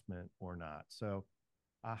investment or not? So,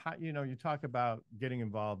 how, you talk about getting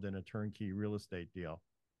involved in a turnkey real estate deal.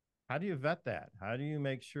 How do you vet that? How do you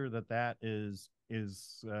make sure that is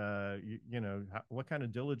what kind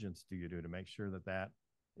of diligence do you do to make sure that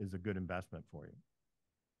is a good investment for you?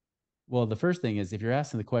 Well, the first thing is, if you're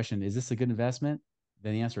asking the question, is this a good investment?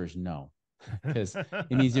 Then the answer is no, because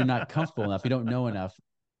it means you're not comfortable enough. You don't know enough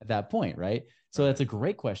at that point, right? So that's a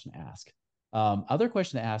great question to ask. Other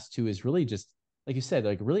question to ask too is really just, like you said,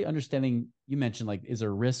 like really understanding, you mentioned like, is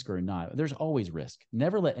there risk or not? There's always risk.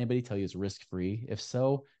 Never let anybody tell you it's risk-free. If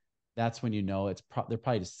so, that's when they're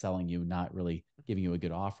probably just selling you, not really giving you a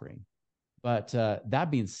good offering. But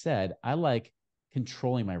that being said, I like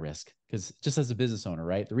controlling my risk, because just as a business owner,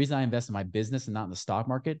 right? The reason I invest in my business and not in the stock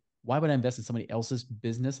market, why would I invest in somebody else's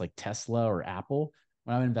business like Tesla or Apple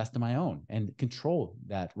when I would invest in my own and control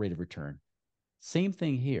that rate of return? Same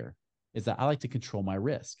thing here is that I like to control my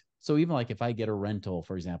risk. So even like if I get a rental,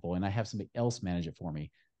 for example, and I have somebody else manage it for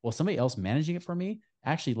me, well, somebody else managing it for me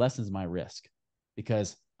actually lessens my risk,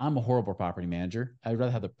 because I'm a horrible property manager. I'd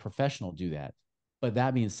rather have the professional do that. But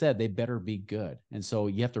that being said, they better be good. And so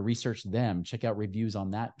you have to research them, check out reviews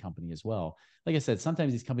on that company as well. Like I said,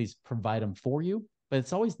 sometimes these companies provide them for you, But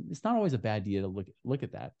it's not always a bad idea to look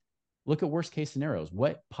at that. Look at worst case scenarios.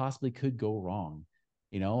 What possibly could go wrong?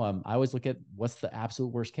 I always look at what's the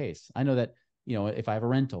absolute worst case. I know that, if I have a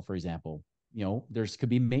rental, for example, there's could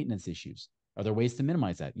be maintenance issues. Are there ways to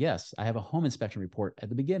minimize that? Yes. I have a home inspection report at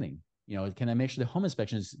the beginning. Can I make sure the home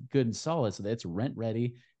inspection is good and solid so that it's rent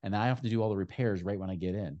ready and I have to do all the repairs right when I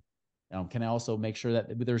get in? Can I also make sure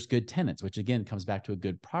that there's good tenants, which again comes back to a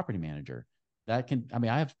good property manager? I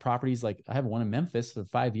have properties like I have one in Memphis for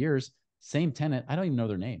 5 years, same tenant. I don't even know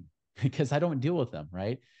their name because I don't deal with them,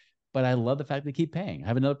 right? But I love the fact they keep paying. I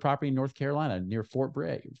have another property in North Carolina near Fort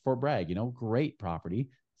Bragg, great property.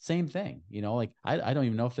 Same thing, I don't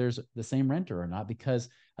even know if there's the same renter or not, because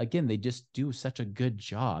again, they just do such a good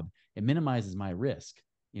job. It minimizes my risk,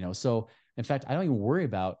 so in fact, I don't even worry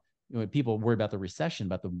about, people worry about the recession,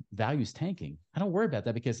 about the values tanking. I don't worry about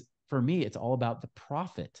that because for me, it's all about the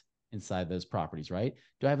profit inside those properties, right?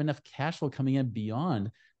 Do I have enough cash flow coming in beyond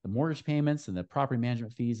the mortgage payments and the property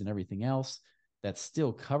management fees and everything else that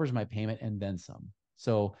still covers my payment and then some?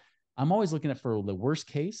 So I'm always looking at for the worst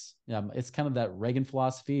case. It's kind of that Reagan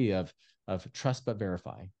philosophy of trust but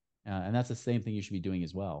verify, and that's the same thing you should be doing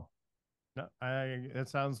as well. No, it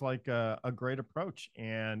sounds like a great approach,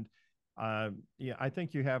 and yeah, I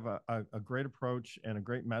think you have a great approach and a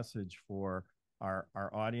great message for our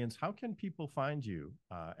audience. How can people find you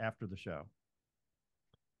after the show?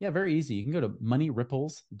 Yeah, very easy. You can go to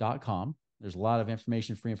moneyripples.com. There's a lot of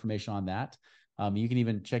information, free information on that. You can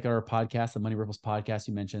even check out our podcast, the Money Ripples podcast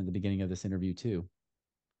you mentioned at the beginning of this interview too.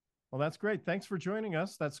 Well, that's great. Thanks for joining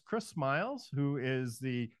us. That's Chris Miles, who is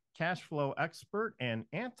the cash flow expert and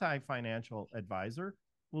anti-financial advisor.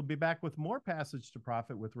 We'll be back with more Passage to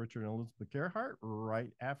Profit with Richard and Elizabeth Gearhart right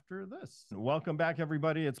after this. Welcome back,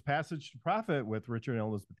 everybody. It's Passage to Profit with Richard and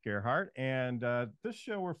Elizabeth Gearhart. And this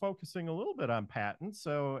show, we're focusing a little bit on patents.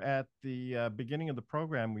 So at the beginning of the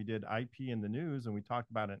program, we did IP in the news, and we talked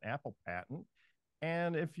about an Apple patent.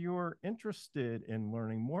 And if you're interested in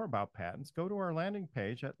learning more about patents, go to our landing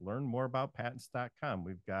page at learnmoreaboutpatents.com.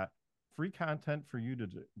 We've got free content for you to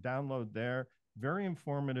download there. Very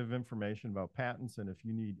informative information about patents. And if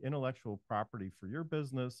you need intellectual property for your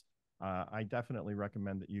business, I definitely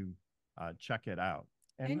recommend that you check it out.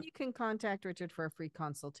 And you can contact Richard for a free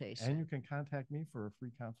consultation. And you can contact me for a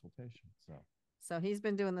free consultation. So he's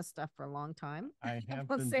been doing this stuff for a long time. I have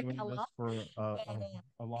been doing this for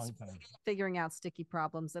a long time. Figuring out sticky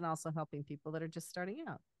problems and also helping people that are just starting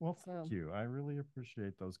out. Well, thank you. I really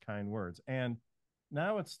appreciate those kind words. And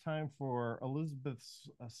now it's time for Elizabeth's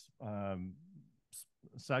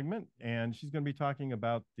segment, and she's going to be talking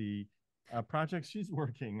about the project she's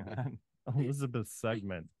working on. Elizabeth's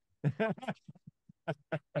segment. All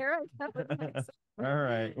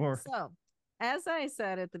right. So, as I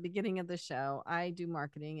said at the beginning of the show, I do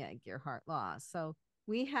marketing at Gearhart Law. So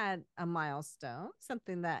we had a milestone,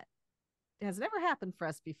 something that has never happened for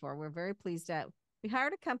us before. We're very pleased at. We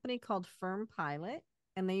hired a company called Firm Pilot,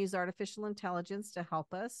 and they use artificial intelligence to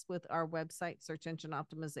help us with our website search engine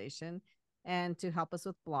optimization and to help us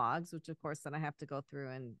with blogs, which of course then I have to go through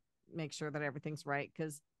and make sure that everything's right.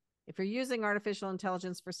 Because if you're using artificial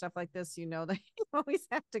intelligence for stuff like this, you know that you always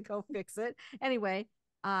have to go fix it. Anyway,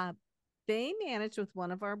 they managed with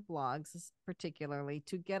one of our blogs particularly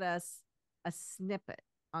to get us a snippet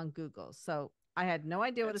on Google. So I had no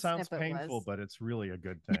idea what a snippet was. It sounds painful, but it's really a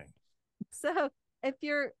good thing. So if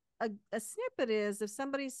you're a snippet is if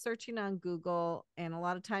somebody's searching on Google, and a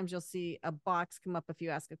lot of times you'll see a box come up if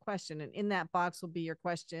you ask a question, and in that box will be your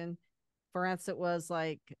question. For instance, it was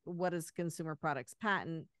like, what is consumer products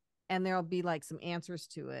patent? And there'll be like some answers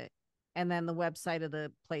to it. And then the website of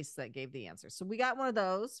the place that gave the answer. So we got one of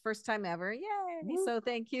those, first time ever. Yay. Woo. So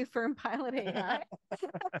thank you, Firm Pilot AI.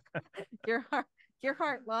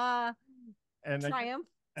 Gearhart Law and triumph.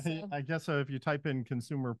 I guess so. If you type in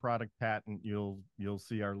consumer product patent, you'll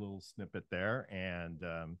see our little snippet there. And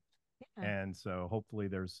so hopefully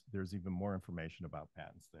there's even more information about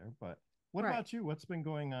patents there. But what about you? What's been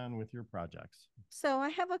going on with your projects? So I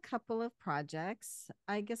have a couple of projects.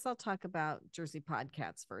 I guess I'll talk about Jersey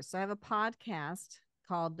Podcats first. So I have a podcast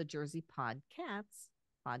called the Jersey Podcats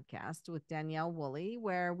podcast with Danielle Woolley,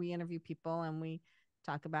 where we interview people and we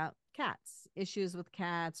talk about cats, issues with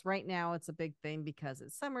cats. Right now it's a big thing because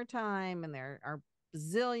it's summertime and there are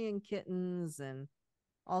bazillion kittens and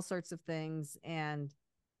all sorts of things, and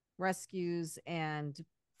rescues and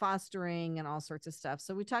fostering and all sorts of stuff.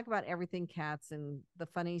 So we talk about everything cats and the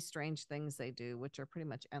funny, strange things they do, which are pretty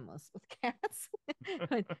much endless with cats.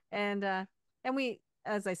 and we,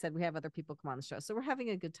 as I said, we have other people come on the show. So we're having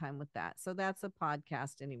a good time with that. So that's a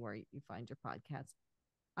podcast anywhere you find your podcasts.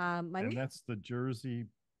 And that's the Jersey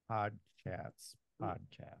Podcats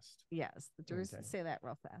Podcast. Yes, the Jersey. Okay. Say that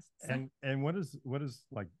real fast. And what is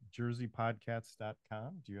like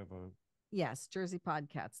jerseypodcasts.com? Do you have a Yes,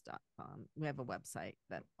 jerseypodcast.com. We have a website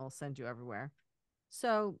that I'll send you everywhere.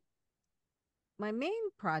 So my main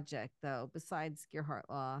project, though, besides Gearhart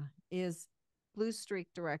Law, is Blue Streak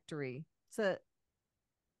Directory. It's a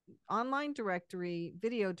online directory,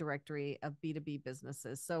 video directory of B2B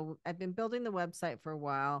businesses. So I've been building the website for a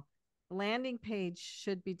while. The landing page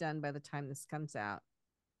should be done by the time this comes out.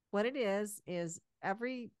 What it is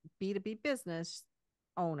every B2B business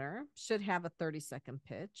owner should have a 30-second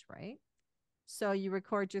pitch, right? So you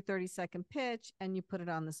record your 30-second pitch and you put it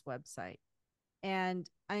on this website. And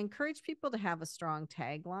I encourage people to have a strong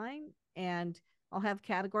tagline, and I'll have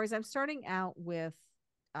categories. I'm starting out with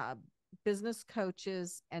business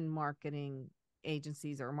coaches and marketing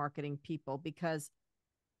agencies or marketing people, because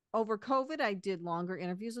over COVID, I did longer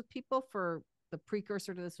interviews with people for the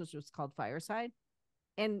precursor to this, which was called Fireside.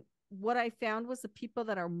 And what I found was the people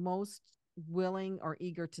that are most willing or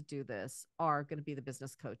eager to do this are going to be the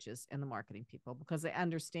business coaches and the marketing people, because they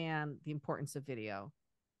understand the importance of video.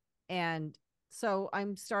 And so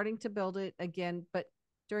I'm starting to build it again, but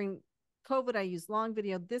during COVID, I used long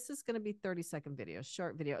video. This is going to be 30-second video,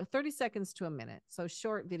 short video, 30 seconds to a minute. So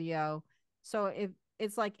short video. So if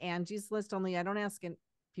it's like Angie's List, only I don't ask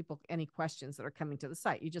people any questions that are coming to the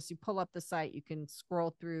site. You pull up the site, you can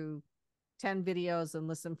scroll through 10 videos and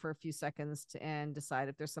listen for a few seconds and decide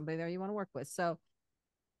if there's somebody there you want to work with. So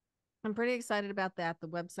I'm pretty excited about that. The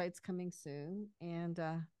website's coming soon, and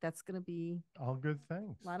that's going to be all good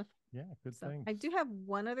things. A lot of good things. I do have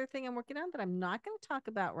one other thing I'm working on that I'm not going to talk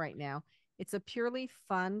about right now. It's a purely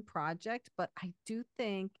fun project, but I do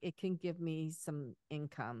think it can give me some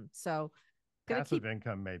income. So passive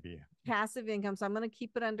income, maybe. Passive income. So I'm going to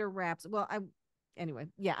keep it under wraps. Well, I'm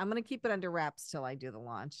going to keep it under wraps till I do the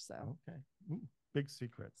launch. So okay. Big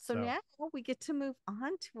secret. So now we get to move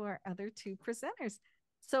on to our other two presenters.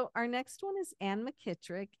 So our next one is Ann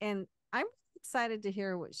McKitrick, and I'm excited to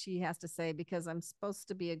hear what she has to say, because I'm supposed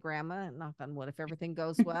to be a grandma, and knock on wood, if everything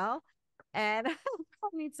goes well, and I'll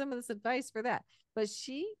probably need some of this advice for that. But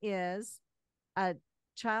she is a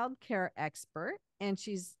child care expert, and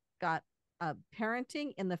she's got a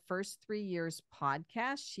parenting in the first 3 years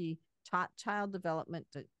podcast. She taught child development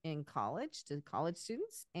in college to college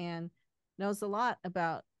students, and knows a lot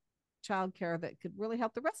about childcare that could really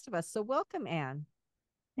help the rest of us. So welcome, Ann.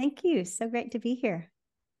 Thank you. So great to be here.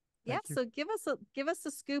 Yeah. So give us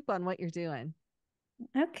a scoop on what you're doing.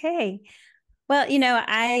 Okay. Well,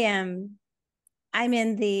 I'm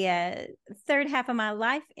in the third half of my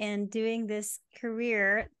life and doing this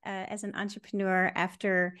career as an entrepreneur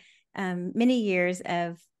after many years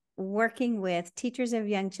of working with teachers of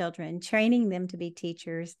young children, training them to be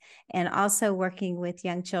teachers, and also working with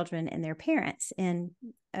young children and their parents in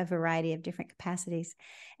a variety of different capacities.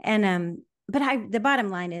 And but the bottom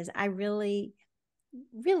line is I really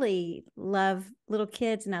love little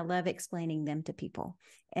kids, and I love explaining them to people.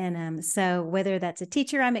 And so whether that's a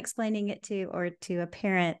teacher I'm explaining it to, or to a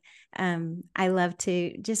parent, I love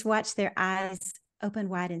to just watch their eyes open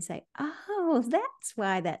wide and say, oh, that's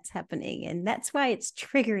why that's happening, and that's why it's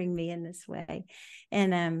triggering me in this way,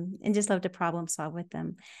 and just love to problem solve with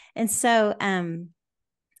them. And so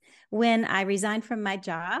when I resigned from my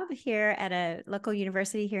job here at a local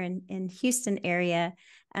university here in Houston area,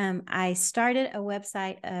 I started a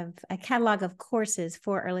website of a catalog of courses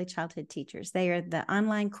for early childhood teachers. They are the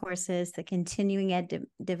online courses, the continuing ed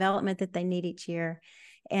development that they need each year.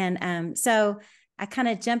 And so I kind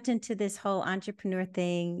of jumped into this whole entrepreneur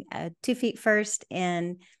thing 2 feet first,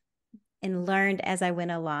 and learned as I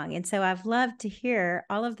went along. And so I've loved to hear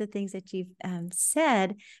all of the things that you've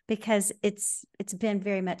said, because it's been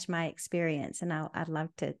very much my experience, and I'd love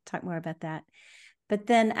to talk more about that. But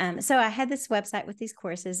then, so I had this website with these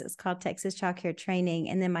courses. It's called Texas Childcare Training.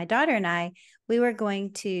 And then my daughter and we were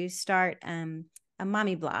going to start a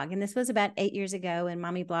mommy blog. And this was about 8 years ago, and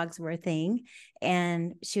mommy blogs were a thing.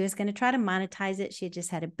 And she was going to try to monetize it. She had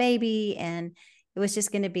just had a baby, and it was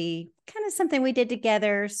just going to be kind of something we did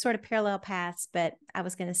together, sort of parallel paths, but I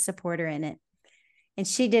was going to support her in it. And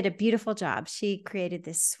she did a beautiful job. She created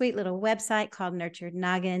this sweet little website called Nurtured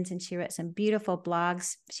Noggins, and she wrote some beautiful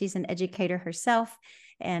blogs. She's an educator herself,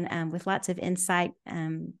 and with lots of insight,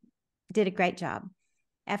 did a great job.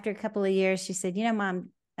 After a couple of years, she said, Mom,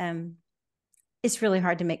 it's really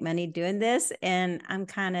hard to make money doing this, and I'm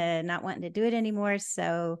kind of not wanting to do it anymore.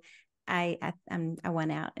 So I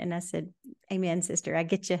went out, and I said, amen, sister, I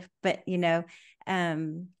get you. But,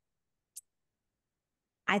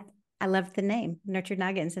 I loved the name Nurtured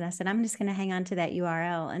Noggins. And I said, I'm just going to hang on to that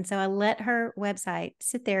URL. And so I let her website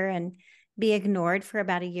sit there and be ignored for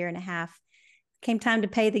about a year and a half. Came time to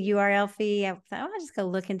pay the URL fee. I thought, I'll just go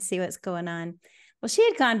look and see what's going on. Well, she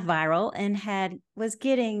had gone viral and was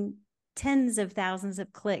getting tens of thousands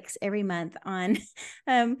of clicks every month on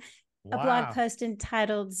a blog post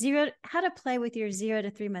entitled How to Play with Your 0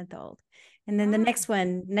 to 3 month old. And then the next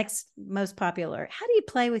most popular, how do you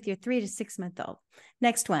play with your 3 to 6 month old?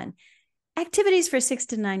 Next one, activities for 6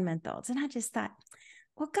 to 9 month olds. And I just thought,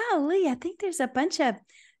 well, golly, I think there's a bunch of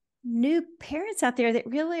new parents out there that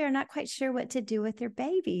really are not quite sure what to do with their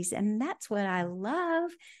babies. And that's what I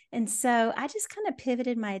love. And so I just kind of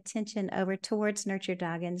pivoted my attention over towards Nurture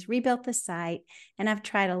Noggins, rebuilt the site, and I've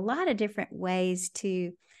tried a lot of different ways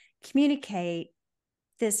to communicate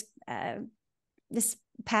this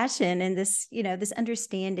passion and this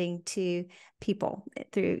understanding to people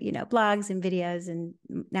through, blogs and videos, and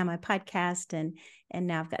now my podcast, and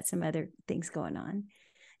now I've got some other things going on.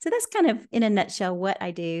 So that's kind of in a nutshell what I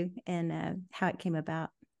do and how it came about.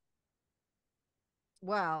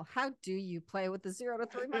 Wow. How do you play with the 0 to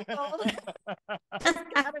 3 month old?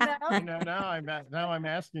 Now I'm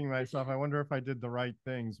asking myself, I wonder if I did the right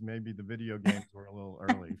things. Maybe the video games were a little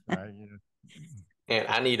early, right? And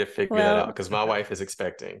I need to figure that out because my wife is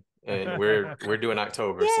expecting, and we're doing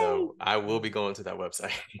October, so I will be going to that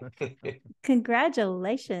website.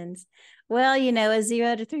 Congratulations. Well, a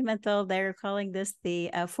 0 to 3 month old, they're calling this the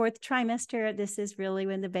fourth trimester. This is really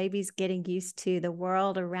when the baby's getting used to the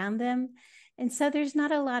world around them. And so there's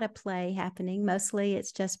not a lot of play happening. Mostly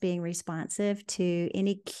it's just being responsive to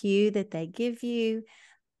any cue that they give you.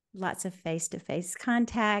 Lots of face-to-face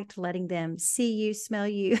contact, letting them see you, smell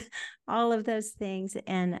you, all of those things,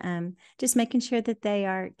 and just making sure that they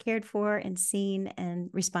are cared for and seen and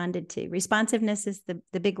responded to. Responsiveness is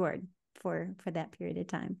the big word for that period of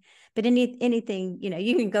time. But anything,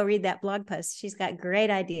 you can go read that blog post. She's got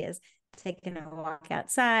great ideas, taking a walk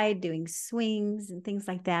outside, doing swings and things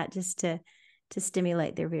like that, just to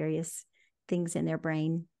stimulate their various things in their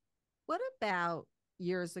brain. What about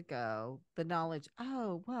years ago, the knowledge,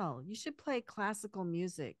 you should play classical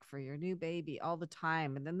music for your new baby all the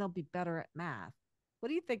time, and then they'll be better at math. What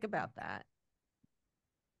do you think about that?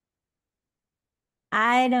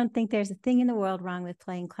 I don't think there's a thing in the world wrong with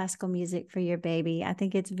playing classical music for your baby. I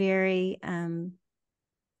think it's very,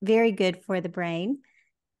 very good for the brain.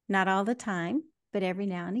 Not all the time, but every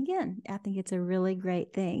now and again. I think it's a really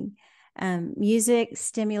great thing. Music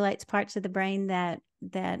stimulates parts of the brain that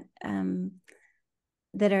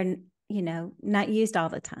are, not used all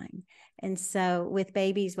the time. And so with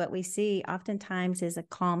babies, what we see oftentimes is a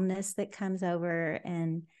calmness that comes over,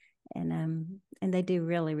 and they do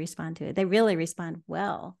really respond to it. They really respond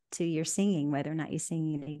well to your singing, whether or not you're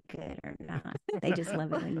singing any good or not. They just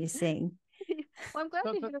love it when you sing. Well, I'm glad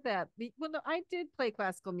to hear that. Well, no, I did play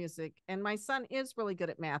classical music, and my son is really good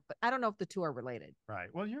at math, but I don't know if the two are related. Right.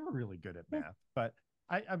 Well, you're really good at math, but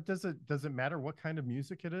does it matter what kind of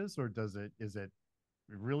music it is, or is it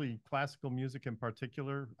really classical music in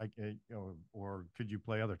particular, or could you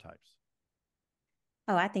play other types?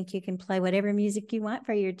 Oh, I think you can play whatever music you want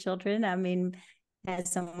for your children. I mean,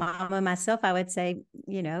 as a mama myself, I would say,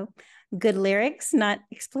 good lyrics, not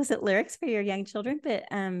explicit lyrics for your young children, but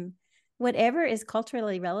whatever is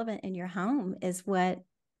culturally relevant in your home is what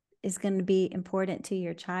is going to be important to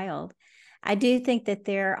your child. I do think that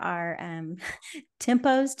there are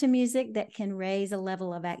tempos to music that can raise a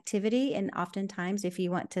level of activity. And oftentimes, if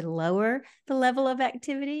you want to lower the level of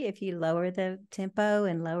activity, if you lower the tempo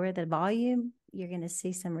and lower the volume, you're going to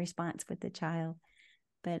see some response with the child.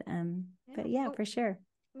 But yeah, for sure.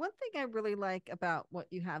 One thing I really like about what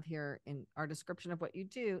you have here in our description of what you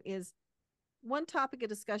do is one topic of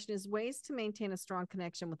discussion is ways to maintain a strong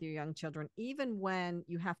connection with your young children, even when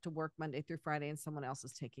you have to work Monday through Friday and someone else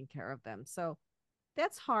is taking care of them. So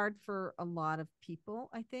that's hard for a lot of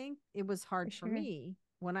people. I think it was hard for me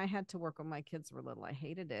when I had to work when my kids were little. I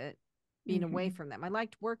hated it, being away from them. I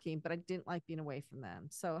liked working, but I didn't like being away from them.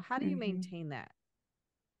 So how do you maintain that?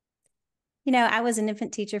 I was an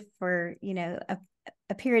infant teacher for,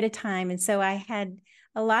 a period of time. And so I had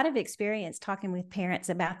a lot of experience talking with parents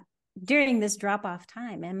about during this drop-off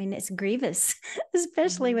time. I mean, it's grievous,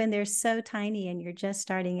 especially when they're so tiny and you're just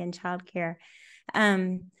starting in childcare. I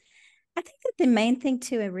think that the main thing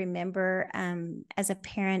to remember as a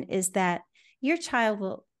parent is that your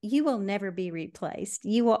child you will never be replaced.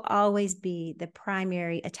 You will always be the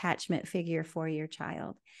primary attachment figure for your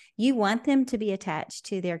child. You want them to be attached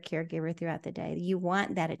to their caregiver throughout the day. You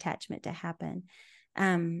want that attachment to happen.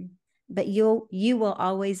 But you will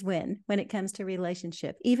always win when it comes to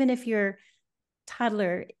relationship. Even if your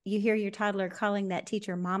toddler, you hear your toddler calling that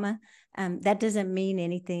teacher mama, that doesn't mean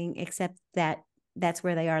anything except that that's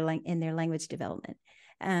where they are in their language development.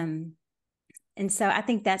 And so I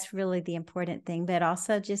think that's really the important thing, but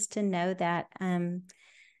also just to know that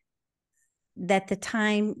that the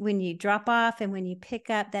time when you drop off and when you pick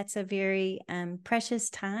up, that's a very precious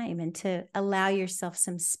time, and to allow yourself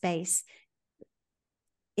some space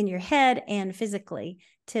in your head and physically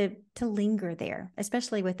to linger there,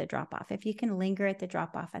 especially with the drop off. If you can linger at the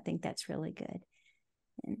drop off, I think that's really good.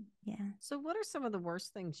 And yeah. So what are some of the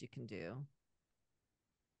worst things you can do?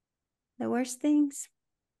 The worst things?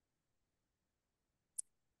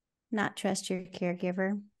 Not trust your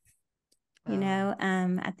caregiver.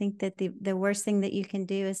 I think that the worst thing that you can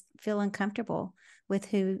do is feel uncomfortable with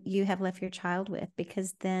who you have left your child with,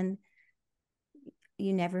 because then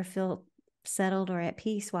you never feel settled or at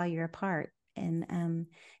peace while you're apart. And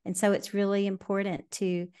so it's really important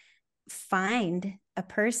to find a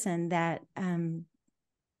person that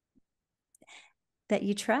that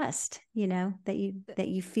you trust, that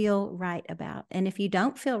you feel right about. And if you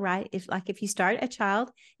don't feel right, if you start a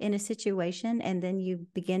child in a situation and then you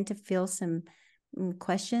begin to feel some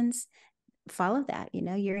questions, follow that.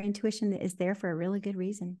 Your intuition is there for a really good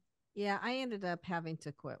reason. Yeah, I ended up having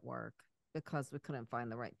to quit work because we couldn't find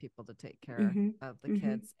the right people to take care of the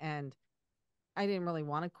kids. And I didn't really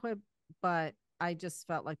want to quit, but I just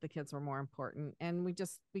felt like the kids were more important. And we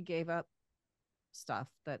gave up stuff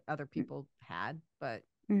that other people had, but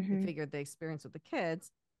we figured the experience with the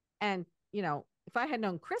kids. And, if I had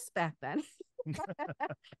known Chris back then,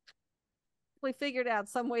 we figured out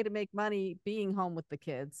some way to make money being home with the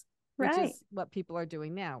kids, which is what people are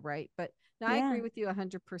doing now. Right. But no, I agree with you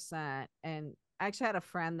 100%. And I actually had a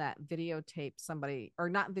friend that videotaped somebody, or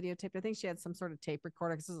not videotaped, I think she had some sort of tape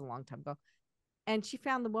recorder, because this is a long time ago. And she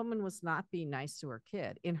found the woman was not being nice to her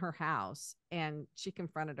kid in her house. And she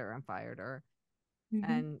confronted her and fired her.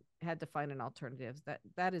 And had to find an alternative.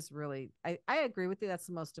 That is really, I agree with you. That's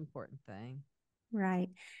the most important thing. Right.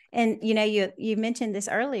 And you mentioned this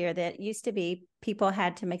earlier, that used to be people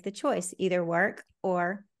had to make the choice, either work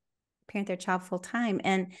or parent their child full time.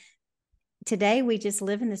 And today we just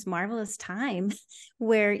live in this marvelous time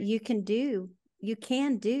where you can do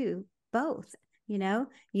both.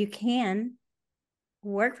 You can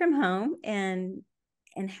work from home and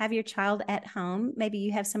have your child at home. Maybe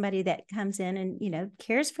you have somebody that comes in and,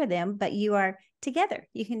 cares for them, but you are together.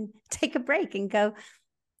 You can take a break and go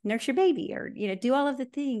nurse your baby, or, do all of the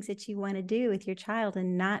things that you want to do with your child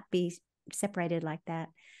and not be separated like that.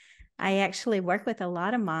 I actually work with a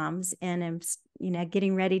lot of moms, and I'm,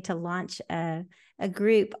 getting ready to launch a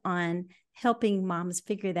group on helping moms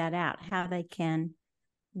figure that out, how they can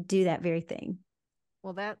do that very thing.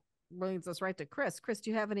 Well, that brings us right to Chris. Chris, do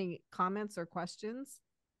you have any comments or questions?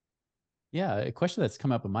 Yeah, a question that's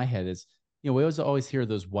come up in my head is, we always hear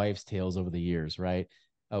those wives' tales over the years, right?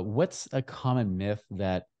 What's a common myth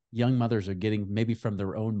that young mothers are getting maybe from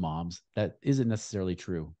their own moms that isn't necessarily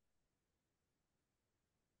true?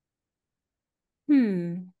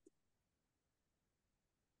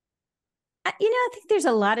 I think there's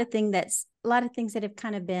a lot of things that have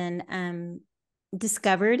kind of been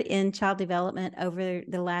discovered in child development over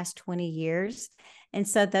the last 20 years. And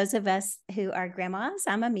so those of us who are grandmas,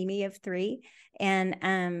 I'm a Mimi of 3, and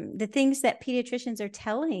the things that pediatricians are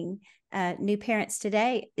telling new parents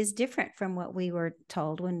today is different from what we were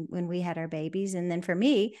told when we had our babies. And then for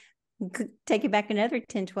me, take it back another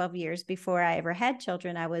 10, 12 years before I ever had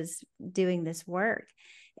children, I was doing this work.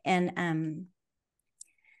 And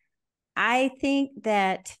I think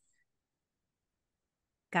that,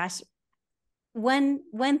 gosh, one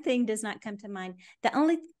thing does not come to mind.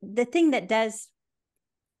 The thing that's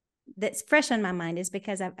fresh on my mind is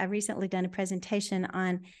because I've recently done a presentation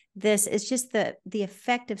on this. It's just the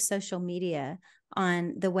effect of social media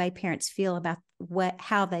on the way parents feel about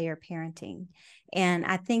how they are parenting. And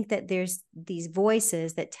I think that there's these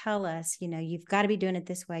voices that tell us, you've got to be doing it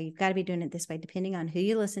this way. You've got to be doing it this way, depending on who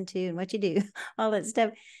you listen to and what you do, all that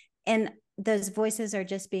stuff. And those voices are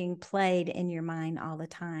just being played in your mind all the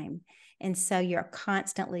time. And so you're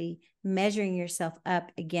constantly measuring yourself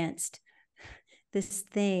up against this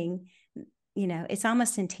thing. It's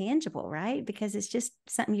almost intangible, right? Because it's just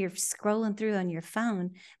something you're scrolling through on your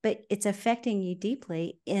phone, but it's affecting you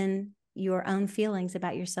deeply in your own feelings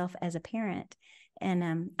about yourself as a parent.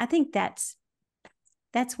 And I think that's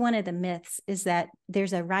one of the myths, is that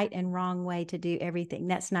there's a right and wrong way to do everything.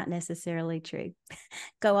 That's not necessarily true.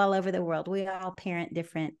 Go all over the world. We all parent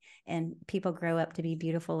different, and people grow up to be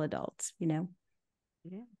beautiful adults, Yeah.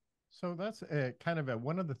 So that's kind of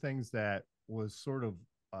one of the things that was sort of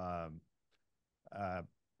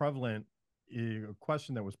prevalent, a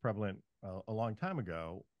question that was prevalent a long time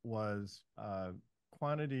ago was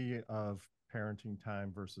quantity of parenting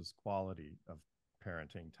time versus quality of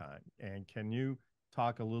parenting time. And can you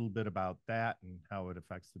talk a little bit about that and how it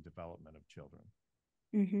affects the development of children?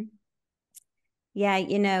 Mm-hmm. Yeah,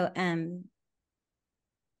 you know,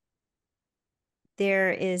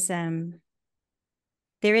 there is a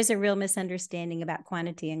real misunderstanding about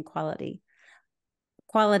quantity and quality.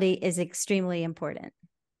 Quality is extremely important.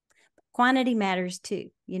 Quantity matters too,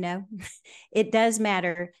 you know. It does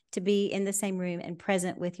matter to be in the same room and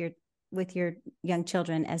present with your young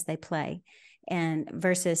children as they play, and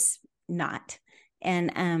versus not.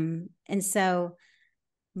 And so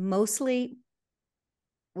mostly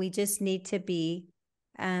we just need to be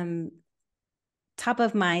top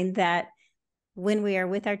of mind that when we are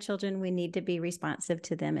with our children, we need to be responsive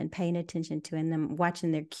to them and paying attention to them,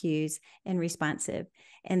 watching their cues and responsive.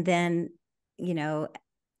 And then, you know,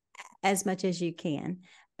 as much as you can.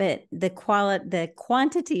 But the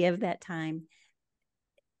quantity of that time,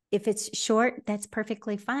 if it's short, that's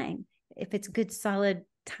perfectly fine. If it's good, solid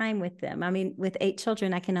time with them. I mean, with 8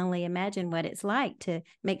 children, I can only imagine what it's like to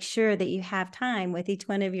make sure that you have time with each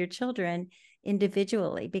one of your children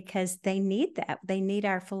individually, because they need that. They need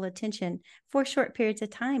our full attention for short periods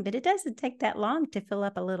of time, but it doesn't take that long to fill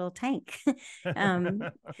up a little tank.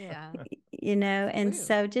 Yeah. You know, and True.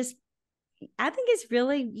 so just, I think it's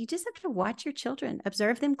really, you just have to watch your children,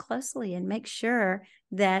 observe them closely, and make sure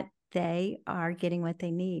that they are getting what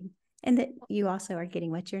they need and that you also are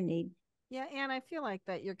getting what you need. Yeah, and I feel like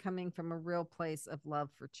that you're coming from a real place of love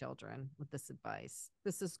for children with this advice.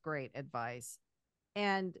 This is great advice.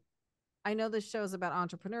 And I know this show is about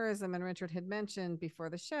entrepreneurism, and Richard had mentioned before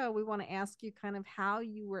the show, we want to ask you kind of how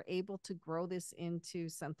you were able to grow this into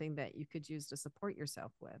something that you could use to support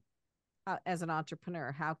yourself with. As an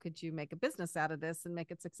entrepreneur, how could you make a business out of this and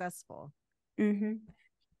make it successful? Mm-hmm.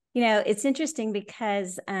 You know, it's interesting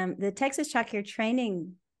because the Texas Childcare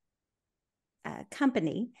Training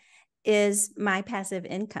company is my passive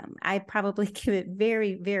income. I probably give it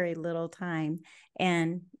very, very little time.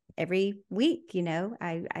 And every week, you know,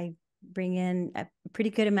 I bring in a pretty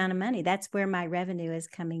good amount of money. That's where my revenue is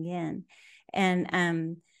coming in.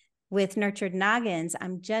 And with Nurtured Noggins,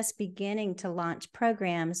 I'm just beginning to launch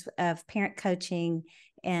programs of parent coaching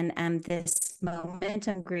and this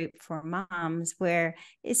momentum group for moms, where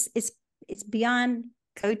it's beyond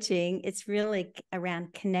coaching. It's really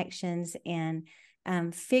around connections and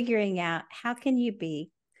figuring out how can you be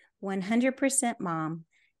 100% mom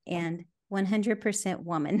and 100%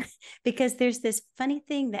 woman, because there's this funny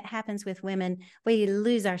thing that happens with women. We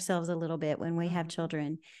lose ourselves a little bit when we have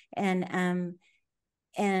children, and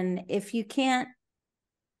if you can't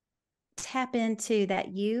tap into that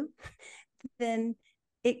then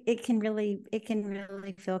it can really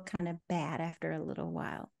feel kind of bad after a little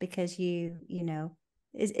while, because you know,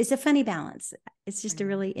 it's a funny balance. It's just a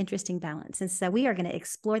really interesting balance. And so we are going to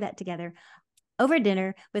explore that together over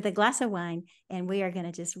dinner with a glass of wine. And we are going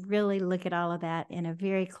to just really look at all of that in a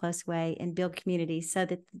very close way and build community so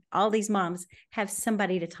that all these moms have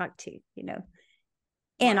somebody to talk to, you know.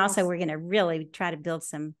 And also we're going to really try to build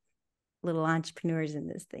some little entrepreneurs in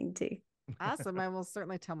this thing too. Awesome. I will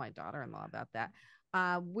certainly tell my daughter-in-law about that.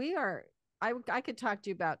 I could talk to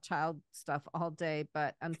you about child stuff all day,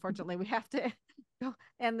 but unfortunately we have to go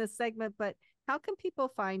end this segment. But how can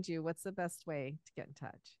people find you? What's the best way to get in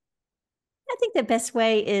touch? I think the best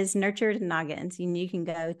way is Nurtured Noggins. You can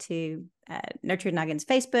go to Nurtured Noggins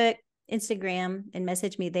Facebook, Instagram, and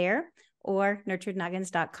message me there, or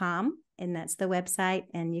nurturednoggins.com. And that's the website,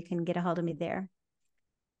 and you can get a hold of me there.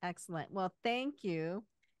 Excellent. Well, thank you.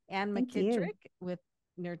 Ann McKitrick with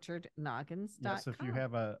nurturednoggins.com. Yes, if you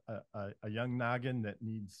have a young noggin that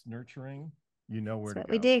needs nurturing, you know where that's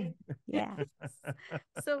to what go. we do. Yeah.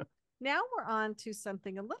 So now we're on to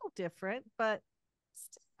something a little different, but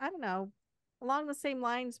I don't know, along the same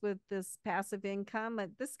lines with this passive income.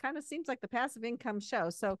 This kind of seems like the passive income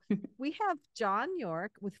show. So we have John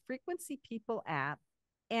York with Frequency People app,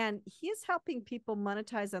 and he is helping people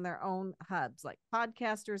monetize on their own hubs, like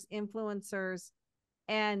podcasters, influencers.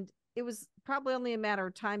 And it was probably only a matter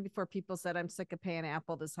of time before people said, I'm sick of paying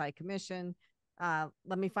Apple this high commission.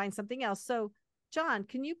 Let me find something else. So John,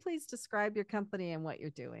 can you please describe your company and what you're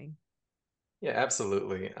doing? Yeah,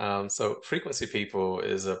 absolutely. So Frequency People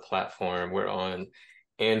is a platform. We're on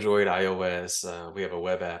Android, iOS. We have a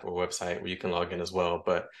web app or website where you can log in as well.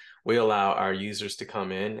 But we allow our users to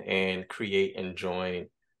come in and create and join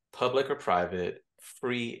public or private,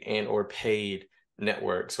 free and or paid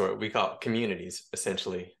networks, or we call it communities,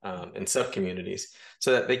 essentially, and sub-communities,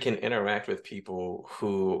 so that they can interact with people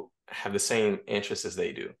who have the same interests as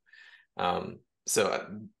they do. So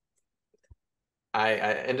I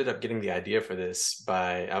ended up getting the idea for this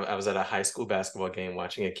I was at a high school basketball game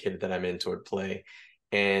watching a kid that I mentored play,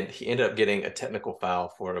 and he ended up getting a technical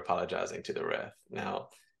foul for apologizing to the ref. Now,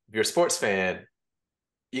 if you're a sports fan,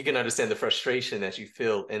 you can understand the frustration that you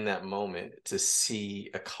feel in that moment to see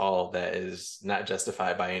a call that is not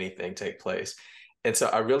justified by anything take place. And so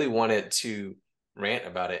I really wanted to rant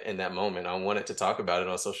about it in that moment. I wanted to talk about it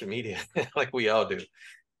on social media, like we all do.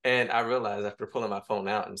 And I realized after pulling my phone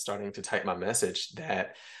out and starting to type my message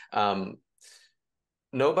that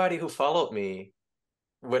nobody who followed me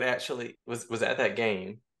would actually was at that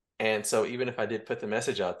game. And so even if I did put the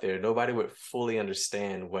message out there, nobody would fully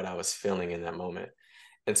understand what I was feeling in that moment.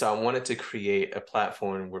 And so I wanted to create a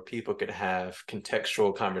platform where people could have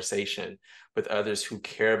contextual conversation with others who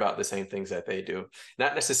care about the same things that they do,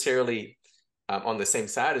 not necessarily on the same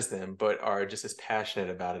side as them, but are just as passionate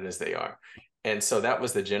about it as they are. And so that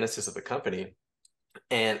was the genesis of the company.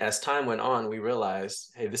 And as time went on, we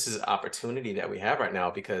realized, hey, this is an opportunity that we have right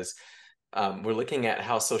now, because we're looking at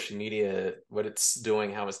how social media, what it's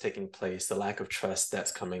doing, how it's taking place, the lack of trust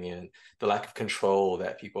that's coming in, the lack of control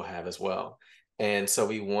that people have as well. And so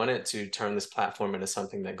we wanted to turn this platform into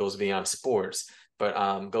something that goes beyond sports,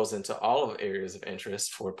 but goes into all of areas of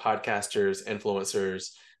interest for podcasters,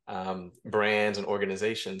 influencers, brands, and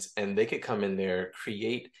organizations. And they could come in there,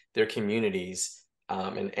 create their communities,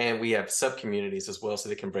 and we have sub-communities as well, so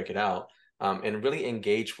they can break it out, and really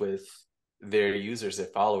engage with their users, their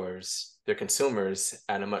followers, their consumers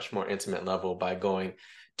at a much more intimate level by going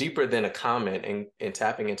deeper than a comment and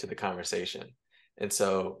tapping into the conversation. And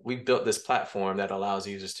so we've built this platform that allows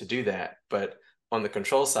users to do that. But on the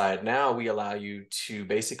control side, now we allow you to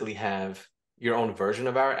basically have your own version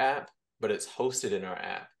of our app, but it's hosted in our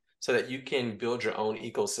app, so that you can build your own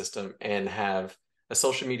ecosystem and have a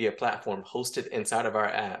social media platform hosted inside of our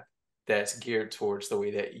app that's geared towards the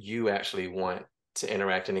way that you actually want to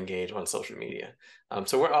interact and engage on social media.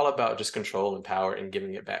 So we're all about just control and power and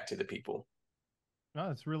giving it back to the people. No,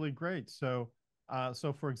 that's really great. So,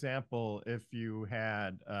 for example, if you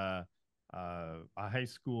had a high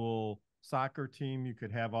school soccer team, you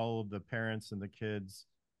could have all of the parents and the kids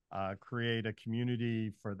create a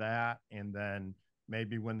community for that, and then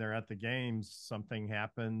maybe when they're at the games, something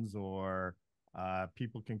happens, or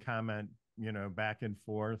people can comment, back and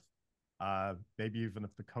forth. Maybe even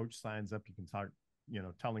if the coach signs up, you can start,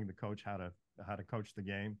 telling the coach how to coach the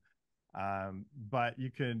game. But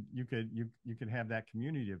you can have that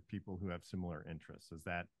community of people who have similar interests. Is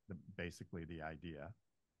that basically the idea,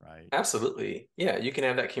 right? Absolutely. Yeah, you can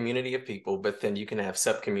have that community of people, but then you can have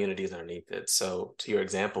sub-communities underneath it. So to your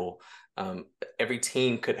example, every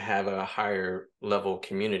team could have a higher level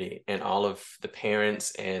community, and all of the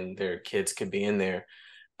parents and their kids could be in there.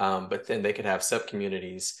 But then they could have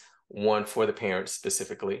sub-communities, one for the parents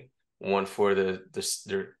specifically, one for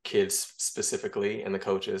their kids specifically and the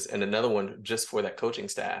coaches, and another one just for that coaching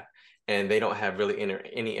staff. And they don't have really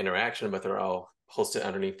any interaction, but they're all hosted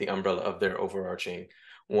underneath the umbrella of their overarching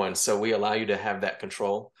one. So we allow you to have that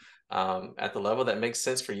control at the level that makes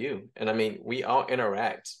sense for you. And I mean, we all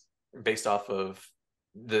interact based off of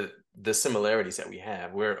the similarities that we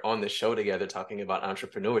have. We're on the show together talking about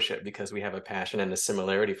entrepreneurship because we have a passion and a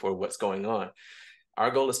similarity for what's going on. Our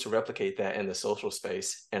goal is to replicate that in the social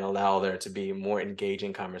space and allow there to be more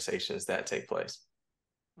engaging conversations that take place.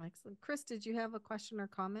 Excellent. Chris, did you have a question or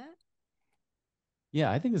comment? Yeah,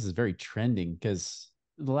 I think this is very trending, because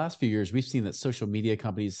the last few years we've seen that social media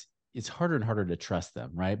companies, it's harder and harder to trust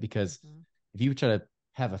them, right? Because if you try to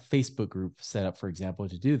have a Facebook group set up, for example,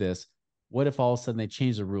 to do this, what if all of a sudden they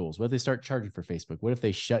change the rules? What if they start charging for Facebook? What if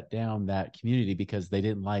they shut down that community because they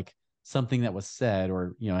didn't like something that was said,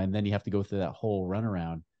 or, and then you have to go through that whole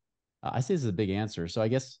runaround? I say this is a big answer. So I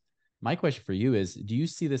guess my question for you is, do you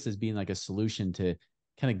see this as being like a solution to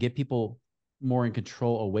kind of get people more in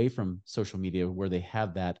control away from social media, where they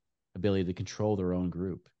have that ability to control their own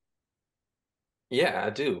group? Yeah, I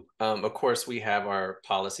do. Of course, we have our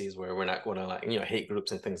policies where we're not going to allow, hate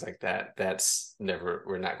groups and things like that.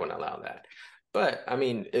 We're not going to allow that. But I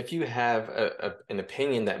mean, if you have an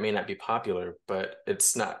opinion that may not be popular, but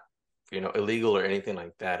it's not, illegal or anything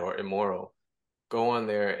like that, or immoral, go on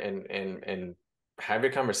there and have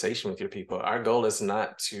your conversation with your people. Our goal is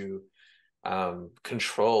not to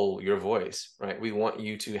control your voice, right? We want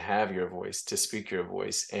you to have your voice, to speak your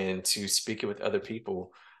voice, and to speak it with other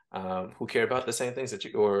people who care about the same things that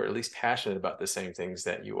you, or at least passionate about the same things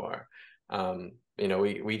that you are.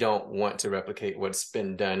 We don't want to replicate what's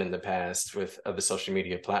been done in the past with other social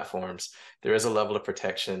media platforms. There is a level of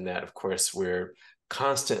protection that, of course, we're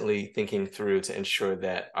constantly thinking through to ensure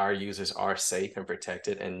that our users are safe and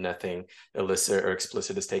protected and nothing illicit or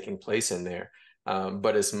explicit is taking place in there.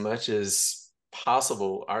 But as much as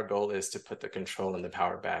possible, our goal is to put the control and the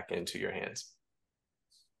power back into your hands.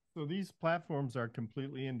 So these platforms are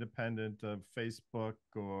completely independent of Facebook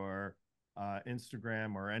or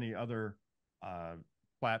Instagram or any other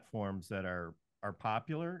platforms that are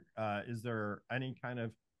popular. Is there any kind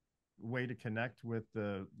of way to connect with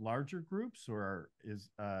the larger groups, or is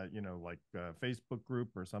like a Facebook group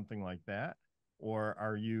or something like that, or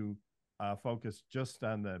are you focused just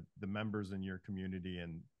on the members in your community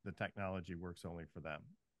and the technology works only for them?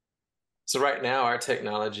 So right now our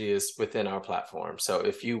technology is within our platform. So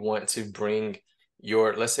if you want to bring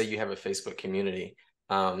let's say you have a Facebook community,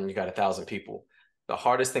 you got 1,000 people. The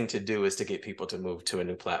hardest thing to do is to get people to move to a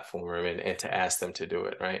new platform and to ask them to do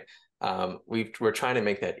it, right? We're trying to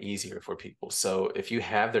make that easier for people. So if you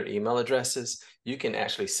have their email addresses, you can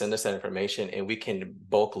actually send us that information and we can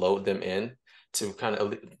bulk load them in to kind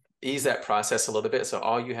of ease that process a little bit. So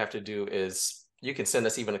all you have to do is you can send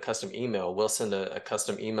us even a custom email. We'll send a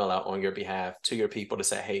custom email out on your behalf to your people to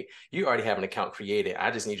say, hey, you already have an account created. I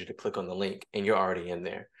just need you to click on the link and you're already in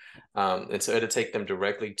there. And so it'll take them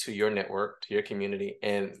directly to your network, to your community,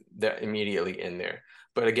 and they're immediately in there.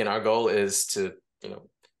 But again, our goal is to,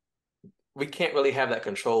 we can't really have that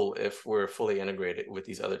control if we're fully integrated with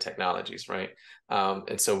these other technologies, right?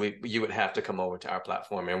 And so you would have to come over to our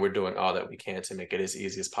platform, and we're doing all that we can to make it as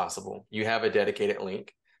easy as possible. You have a dedicated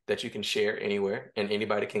link that you can share anywhere, and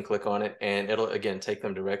anybody can click on it, and it'll again take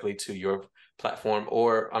them directly to your platform,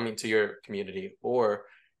 to your community. Or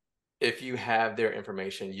if you have their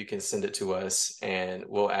information, you can send it to us and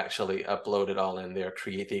we'll actually upload it all in there,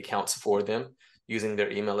 create the accounts for them using their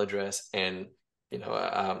email address and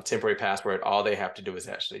temporary password. All they have to do is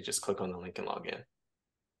actually just click on the link and log in.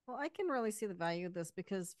 Well, I can really see the value of this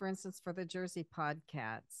because, for instance, for the Jersey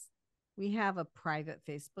Podcats, we have a private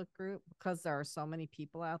Facebook group because there are so many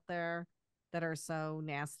people out there that are so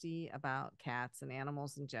nasty about cats and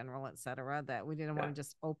animals in general, et cetera, that we didn't want to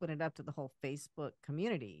just open it up to the whole Facebook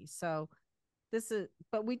community. So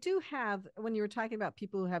but we do have, when you were talking about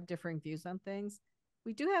people who have differing views on things,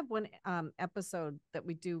 we do have one episode that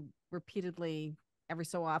we do repeatedly every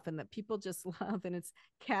so often that people just love, and it's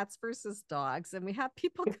cats versus dogs. And we have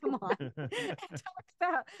people come on and talk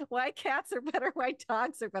about why cats are better, why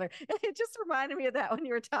dogs are better. And it just reminded me of that when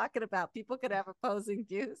you were talking about people could have opposing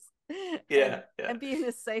views. And be in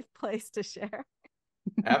a safe place to share.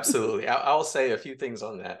 Absolutely. I'll say a few things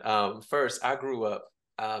on that. First, I grew up,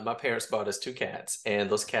 my parents bought us 2 cats, and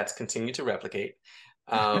those cats continue to replicate.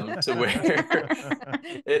 To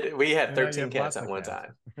where we had 13 cats at one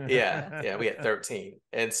time. Yeah, we had 13.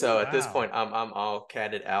 And so at this point, I'm all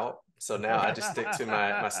catted out. So now I just stick to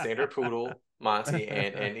my standard poodle, Monty,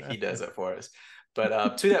 and he does it for us.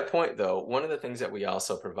 But to that point, though, one of the things that we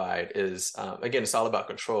also provide is, again, it's all about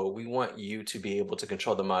control. We want you to be able to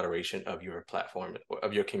control the moderation of your platform,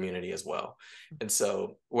 of your community as well. And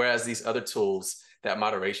so whereas these other tools, that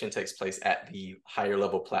moderation takes place at the higher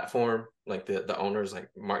level platform, like the owners, like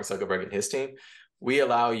Mark Zuckerberg and his team, we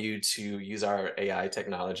allow you to use our AI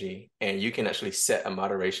technology, and you can actually set a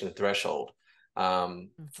moderation threshold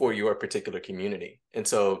for your particular community. And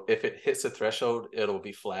so if it hits a threshold, it'll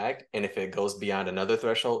be flagged. And if it goes beyond another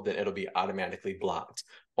threshold, then it'll be automatically blocked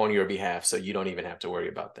on your behalf. So you don't even have to worry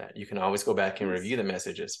about that. You can always go back and review the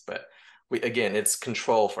messages. But again, it's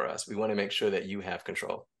control for us. We want to make sure that you have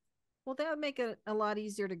control. Well, that would make it a lot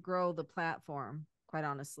easier to grow the platform, quite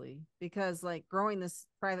honestly, because like growing this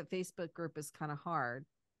private Facebook group is kind of hard.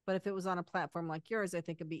 But if it was on a platform like yours, I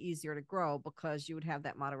think it'd be easier to grow because you would have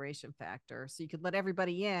that moderation factor. So you could let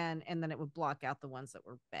everybody in, and then it would block out the ones that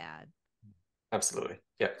were bad. Absolutely.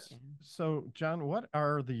 Yes. Yeah. So, John, what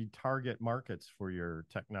are the target markets for your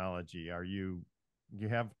technology? You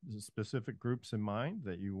have specific groups in mind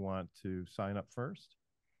that you want to sign up first?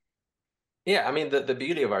 Yeah, I mean, the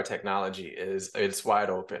beauty of our technology is it's wide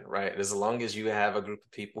open, right? As long as you have a group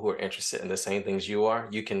of people who are interested in the same things you are,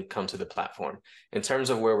 you can come to the platform. In terms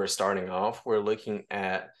of where we're starting off, we're looking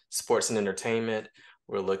at sports and entertainment.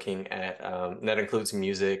 We're looking at, that includes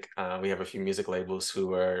music. We have a few music labels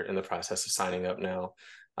who are in the process of signing up now.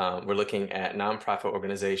 We're looking at nonprofit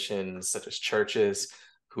organizations such as churches,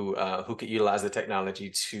 who could utilize the technology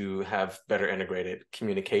to have better integrated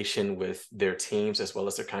communication with their teams as well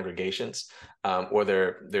as their congregations, or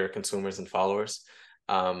their consumers and followers.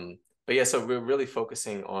 But yeah, so we're really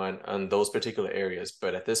focusing on those particular areas.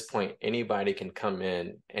 But at this point, anybody can come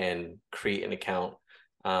in and create an account.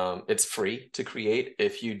 It's free to create.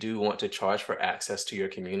 If you do want to charge for access to your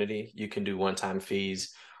community, you can do one-time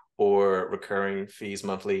fees or recurring fees,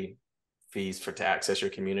 monthly fees to access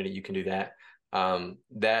your community. You can do that.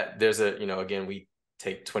 That there's again, we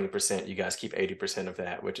take 20%, you guys keep 80% of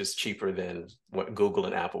that, which is cheaper than what Google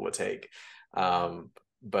and Apple would take.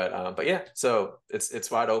 But yeah, so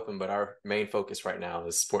it's wide open, but our main focus right now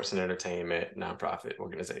is sports and entertainment, nonprofit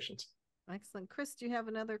organizations. Excellent. Chris, do you have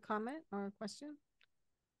another comment or a question?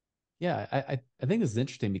 Yeah, I think this is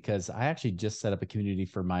interesting because I actually just set up a community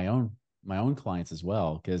for my own clients as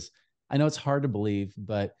well, because I know it's hard to believe,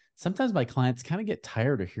 but sometimes my clients kind of get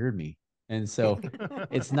tired of hearing me. And so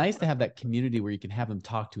it's nice to have that community where you can have them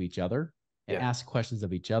talk to each other and ask questions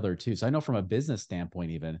of each other too. So I know from a business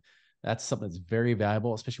standpoint, even that's something that's very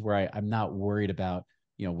valuable, especially where I'm not worried about,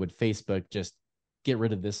 would Facebook just get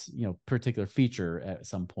rid of this, particular feature at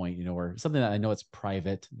some point, or something that I know it's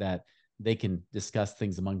private, that they can discuss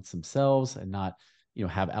things amongst themselves and not,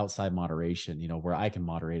 have outside moderation, where I can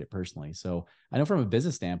moderate it personally. So I know from a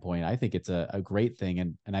business standpoint, I think it's a great thing.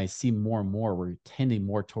 And I see more and more, we're tending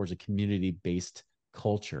more towards a community-based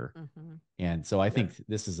culture. And so I think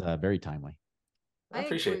this is very timely. I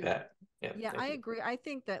appreciate that. Yeah, I agree. I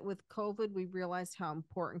think that with COVID, we realized how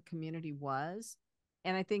important community was.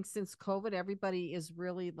 And I think since COVID, everybody is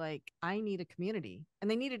really like, I need a community. And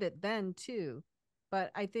they needed it then too.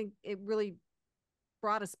 But I think it really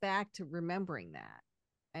brought us back to remembering that.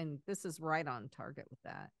 And this is right on target with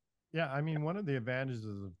that. Yeah, I mean, one of the advantages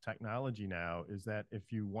of technology now is that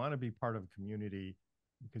if you want to be part of a community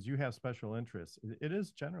because you have special interests, it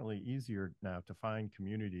is generally easier now to find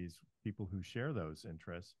communities, people who share those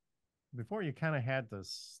interests. Before, you kind of had to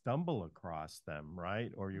stumble across them,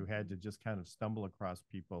 right? Or you had to just kind of stumble across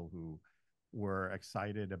people who were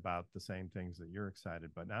excited about the same things that you're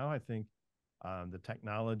excited. But now I think the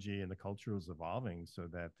technology and the culture is evolving so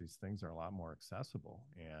that these things are a lot more accessible,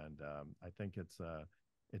 and I think it's a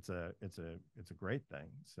great thing.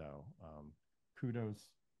 So kudos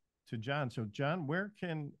to John. So John, where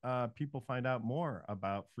can people find out more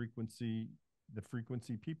about the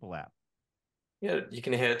Frequency People app? Yeah, you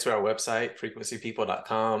can head to our website,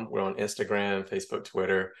 frequencypeople.com. We're on Instagram, Facebook,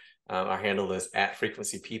 Twitter. Our handle is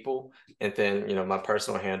 @frequencypeople, and then my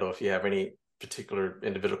personal handle, if you have any particular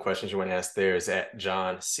individual questions you want to ask, there is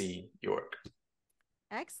 @John C. York.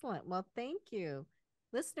 Excellent. Well, thank you.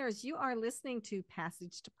 Listeners, you are listening to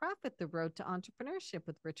Passage to Profit, The Road to Entrepreneurship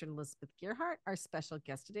with Richard and Elizabeth Gearhart. Our special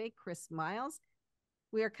guest today, Chris Miles.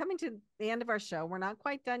 We are coming to the end of our show. We're not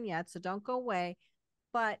quite done yet, so don't go away.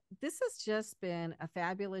 But this has just been a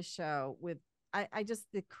fabulous show with I just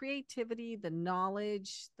the creativity, the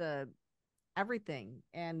knowledge, the everything.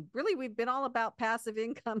 And really, we've been all about passive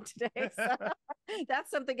income today. So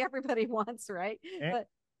that's something everybody wants, right?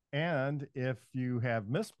 And if you have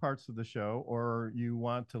missed parts of the show or you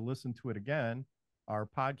want to listen to it again, our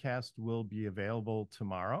podcast will be available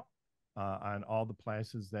tomorrow on all the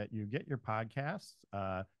places that you get your podcasts.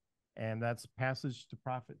 And that's Passage to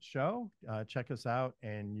Profit Show. Check us out,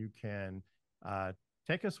 and you can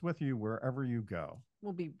take us with you wherever you go.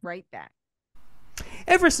 We'll be right back.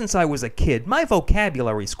 Ever since I was a kid, my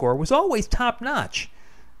vocabulary score was always top-notch.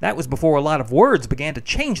 That was before a lot of words began to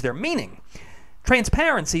change their meaning.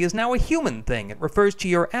 Transparency is now a human thing. It refers to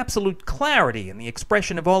your absolute clarity in the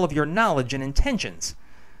expression of all of your knowledge and intentions.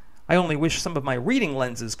 I only wish some of my reading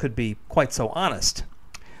lenses could be quite so honest.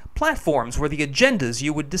 Platforms were the agendas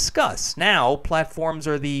you would discuss. Now, platforms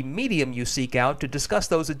are the medium you seek out to discuss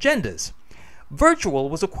those agendas. Virtual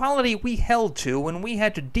was a quality we held to when we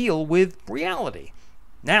had to deal with reality.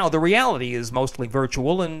 Now the reality is mostly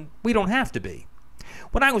virtual, and we don't have to be.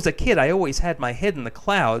 When I was a kid, I always had my head in the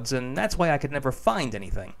clouds, and that's why I could never find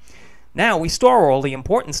anything. Now we store all the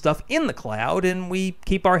important stuff in the cloud, and we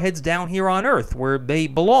keep our heads down here on Earth, where they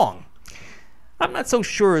belong. I'm not so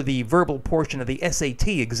sure the verbal portion of the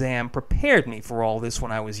SAT exam prepared me for all this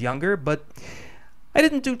when I was younger, but I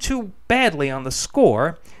didn't do too badly on the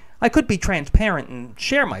score. I could be transparent and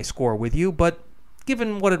share my score with you, but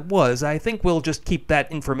given what it was, I think we'll just keep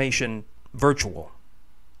that information virtual.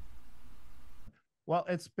 Well,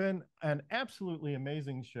 it's been an absolutely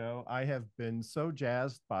amazing show. I have been so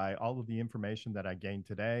jazzed by all of the information that I gained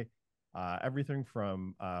today. Everything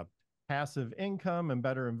from passive income and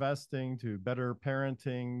better investing to better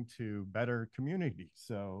parenting to better community.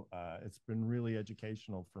 So it's been really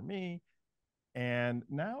educational for me. And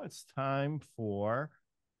now it's time for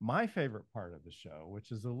my favorite part of the show,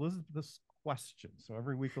 which is Elizabeth's question. So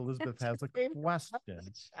every week Elizabeth has a question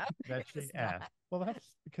that she asks. Well, that's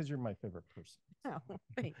because you're my favorite person. Oh,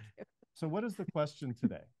 thank you. So what is the question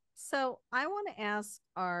today? So I want to ask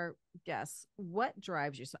our guests, what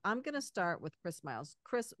drives you? So I'm going to start with Chris Miles.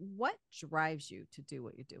 Chris, what drives you to do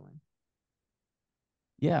what you're doing?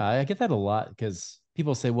 Yeah, I get that a lot because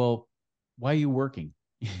people say, well, why are you working?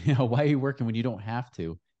 Why are you working when you don't have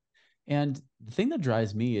to? And the thing that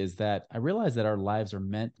drives me is that I realize that our lives are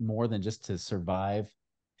meant more than just to survive,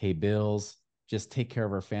 pay bills, just take care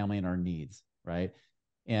of our family and our needs, right?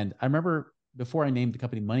 And I remember before I named the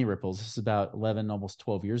company Money Ripples, this is about 11, almost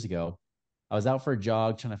 12 years ago, I was out for a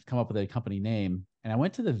jog trying to come up with a company name. And I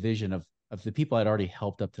went to the vision of the people I'd already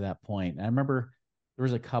helped up to that point. And I remember there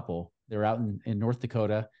was a couple, they were out in North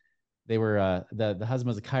Dakota. They were the husband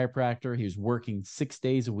was a chiropractor. He was working 6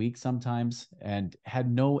 days a week sometimes and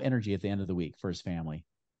had no energy at the end of the week for his family.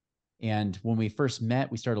 And when we first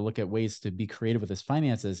met, we started to look at ways to be creative with his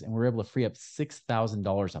finances, and we were able to free up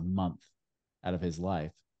 $6,000 a month out of his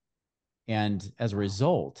life. And as a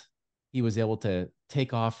result, he was able to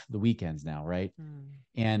take off the weekends now, right?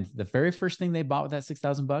 And the very first thing they bought with that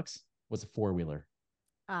 $6,000 was a four-wheeler.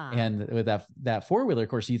 And with that four-wheeler, of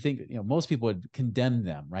course, you think, most people would condemn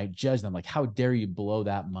them, right? Judge them, like, how dare you blow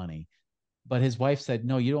that money? But his wife said,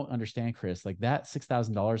 no, you don't understand, Chris. Like, that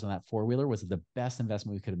 $6,000 on that four-wheeler was the best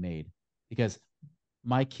investment we could have made, because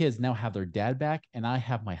my kids now have their dad back and I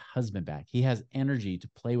have my husband back. He has energy to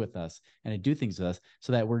play with us and to do things with us,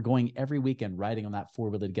 so that we're going every weekend riding on that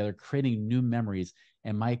four-wheeler together, creating new memories.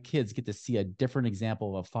 And my kids get to see a different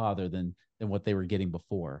example of a father than what they were getting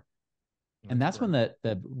before. And that's when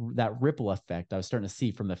that ripple effect I was starting to see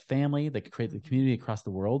from the family that could create the community across the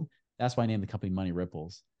world. That's why I named the company Money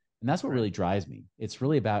Ripples. And that's what really drives me. It's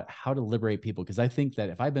really about how to liberate people, because I think that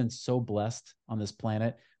if I've been so blessed on this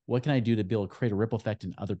planet, what can I do to be able to create a ripple effect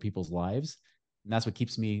in other people's lives? And that's what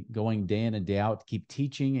keeps me going day in and day out, to keep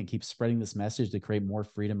teaching and keep spreading this message to create more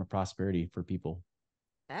freedom and prosperity for people.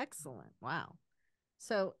 Excellent. Wow.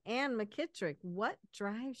 So, Ann McKitrick, what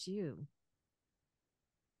drives you?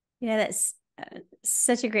 That's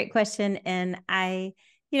such a great question. And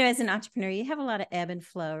as an entrepreneur, you have a lot of ebb and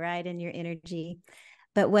flow, right, in your energy.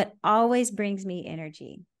 But what always brings me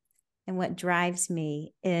energy and what drives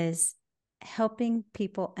me is helping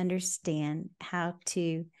people understand how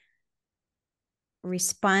to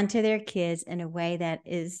respond to their kids in a way that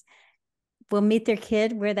will meet their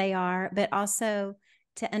kid where they are, but also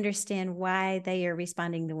to understand why they are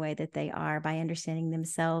responding the way that they are, by understanding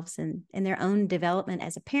themselves and their own development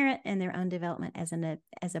as a parent and their own development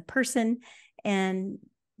as a person, and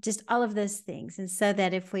just all of those things. And so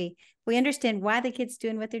that if we understand why the kid's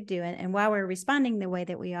doing what they're doing and why we're responding the way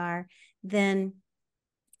that we are, then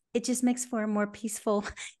it just makes for a more peaceful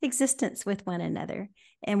existence with one another.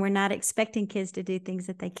 And we're not expecting kids to do things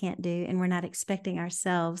that they can't do. And we're not expecting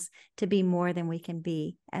ourselves to be more than we can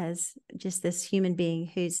be as just this human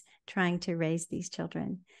being who's trying to raise these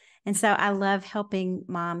children. And so I love helping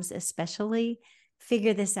moms especially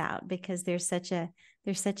figure this out, because there's such a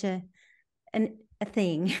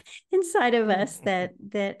thing inside of us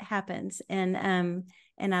that happens. And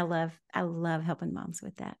I love helping moms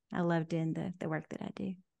with that. I love doing the work that I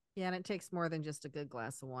do. Yeah, and it takes more than just a good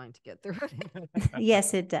glass of wine to get through it.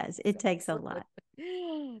 Yes, it does. It takes a lot.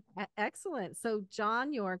 Excellent. So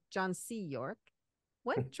John C. York,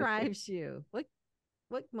 what drives you? What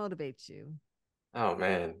motivates you? Oh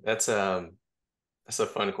man, that's a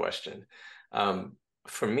fun question.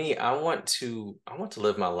 For me, I want to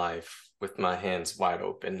live my life with my hands wide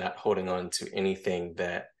open, not holding on to anything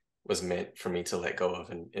that was meant for me to let go of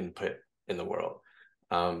and put in the world.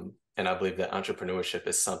 And I believe that entrepreneurship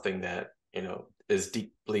is something that, is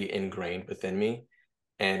deeply ingrained within me.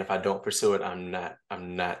 And if I don't pursue it, I'm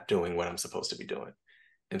not doing what I'm supposed to be doing.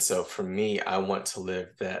 And so for me, I want to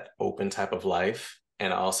live that open type of life.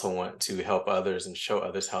 And I also want to help others and show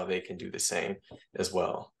others how they can do the same as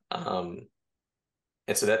well.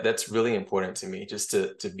 And so that's really important to me, just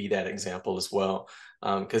to be that example as well.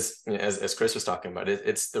 Because as Chris was talking about,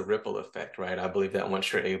 it's the ripple effect, right? I believe that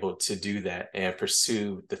once you're able to do that and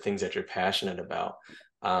pursue the things that you're passionate about,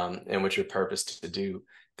 and what you're purposed to do,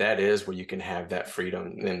 that is where you can have that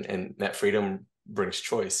freedom, and that freedom brings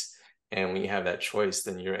choice. And when you have that choice,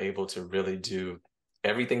 then you're able to really do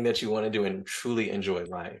everything that you want to do and truly enjoy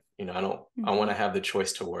life. I want to have the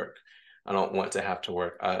choice to work. I don't want to have to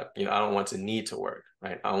work. I don't want to need to work,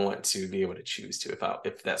 right? I want to be able to choose to,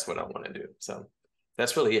 if that's what I want to do. So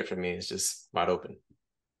that's really it for me. It's just wide open.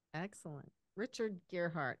 Excellent. Richard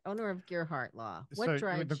Gearhart, owner of Gearhart Law. What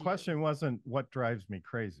drives the question wasn't what drives me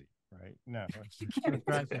crazy, right? No.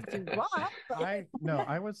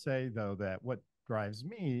 I would say though that what drives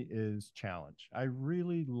me is challenge. I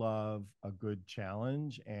really love a good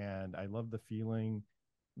challenge, and I love the feeling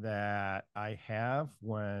that I have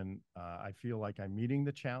when I feel like I'm meeting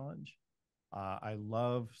the challenge. I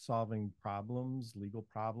love solving problems, legal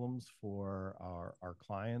problems for our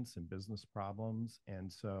clients, and business problems.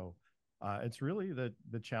 And so It's really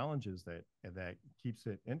the challenges that keeps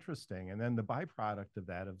it interesting. And then the byproduct of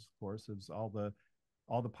that, of course, is all the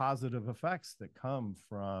positive effects that come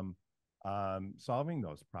from solving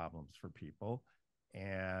those problems for people.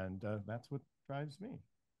 And that's what drives me.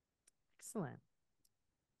 Excellent.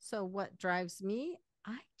 So what drives me?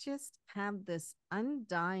 I just have this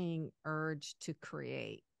undying urge to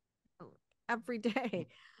create every day.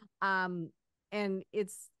 And I'm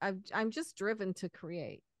just driven to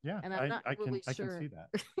create. Yeah, and I'm not really sure. I can see that.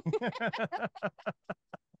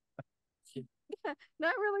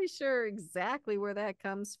 Not really sure exactly where that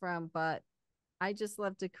comes from, but I just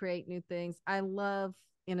love to create new things. I love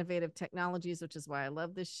innovative technologies, which is why I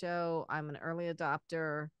love this show. I'm an early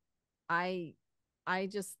adopter. I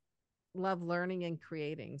just love learning and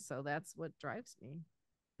creating. So that's what drives me.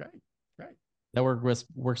 Great. That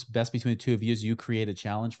works best between the two of you. Is you create a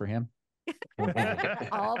challenge for him?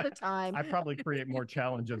 All the time. I probably create more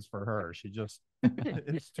challenges for her. She just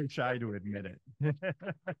is too shy to admit it.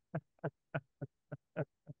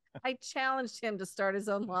 I challenged him to start his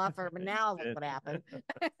own law firm, and now look what happened.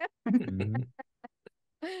 Mhm.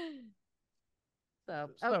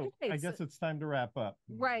 So I guess it's time to wrap up.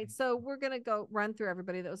 Right. So we're going to go run through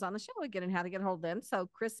everybody that was on the show again and how to get a hold of them. So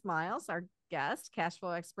Chris Miles, our guest, cash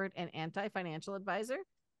flow expert and anti-financial advisor.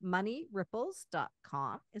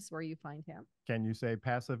 moneyripples.com is where you find him. Can you say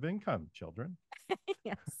passive income, children?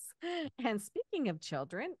 Yes. And speaking of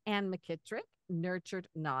children, Ann McKitrick, Nurtured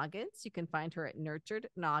Noggins. You can find her at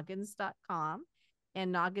nurturednoggins.com.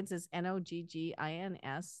 And Noggins is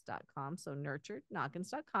Noggins.com. So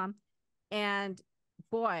nurturednoggins.com. And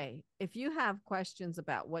boy, if you have questions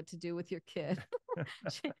about what to do with your kid,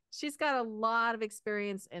 she's got a lot of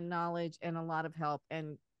experience and knowledge and a lot of help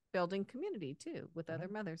and building community too with other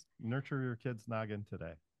mothers. Nurture your kid's noggin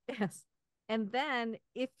today. Yes. And then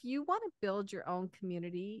if you want to build your own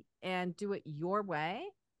community and do it your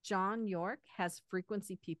way, John York has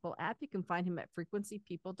Frequency People app. You can find him at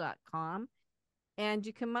frequencypeople.com. And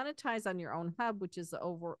you can monetize on your own hub, which is the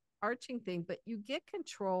overarching thing, but you get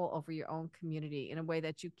control over your own community in a way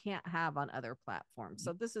that you can't have on other platforms.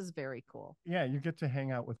 So this is very cool. Yeah, you get to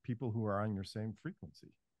hang out with people who are on your same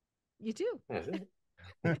frequency. You do.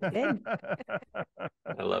 I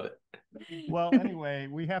love it. Well, anyway,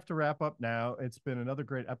 we have to wrap up now. It's been another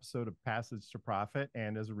great episode of Passage to Profit.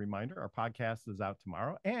 And as a reminder, our podcast is out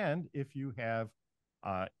tomorrow. And if you have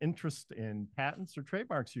interest in patents or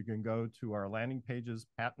trademarks, you can go to our landing pages,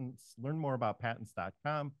 patents, learn more about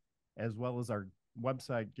patents.com, as well as our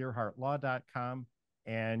website, gearhartlaw.com.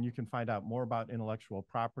 And you can find out more about intellectual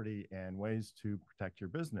property and ways to protect your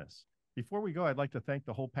business. Before we go, I'd like to thank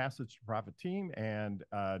the whole Passage to Profit team and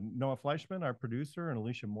Noah Fleischman, our producer, and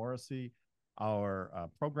Alicia Morrissey, our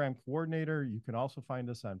program coordinator. You can also find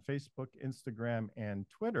us on Facebook, Instagram, and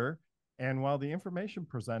Twitter. And while the information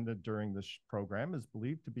presented during this program is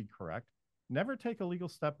believed to be correct, never take a legal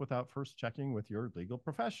step without first checking with your legal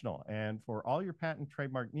professional. And for all your patent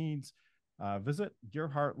trademark needs, visit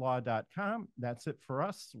gearhartlaw.com. That's it for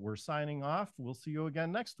us. We're signing off. We'll see you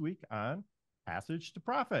again next week on Passage to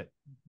Profit.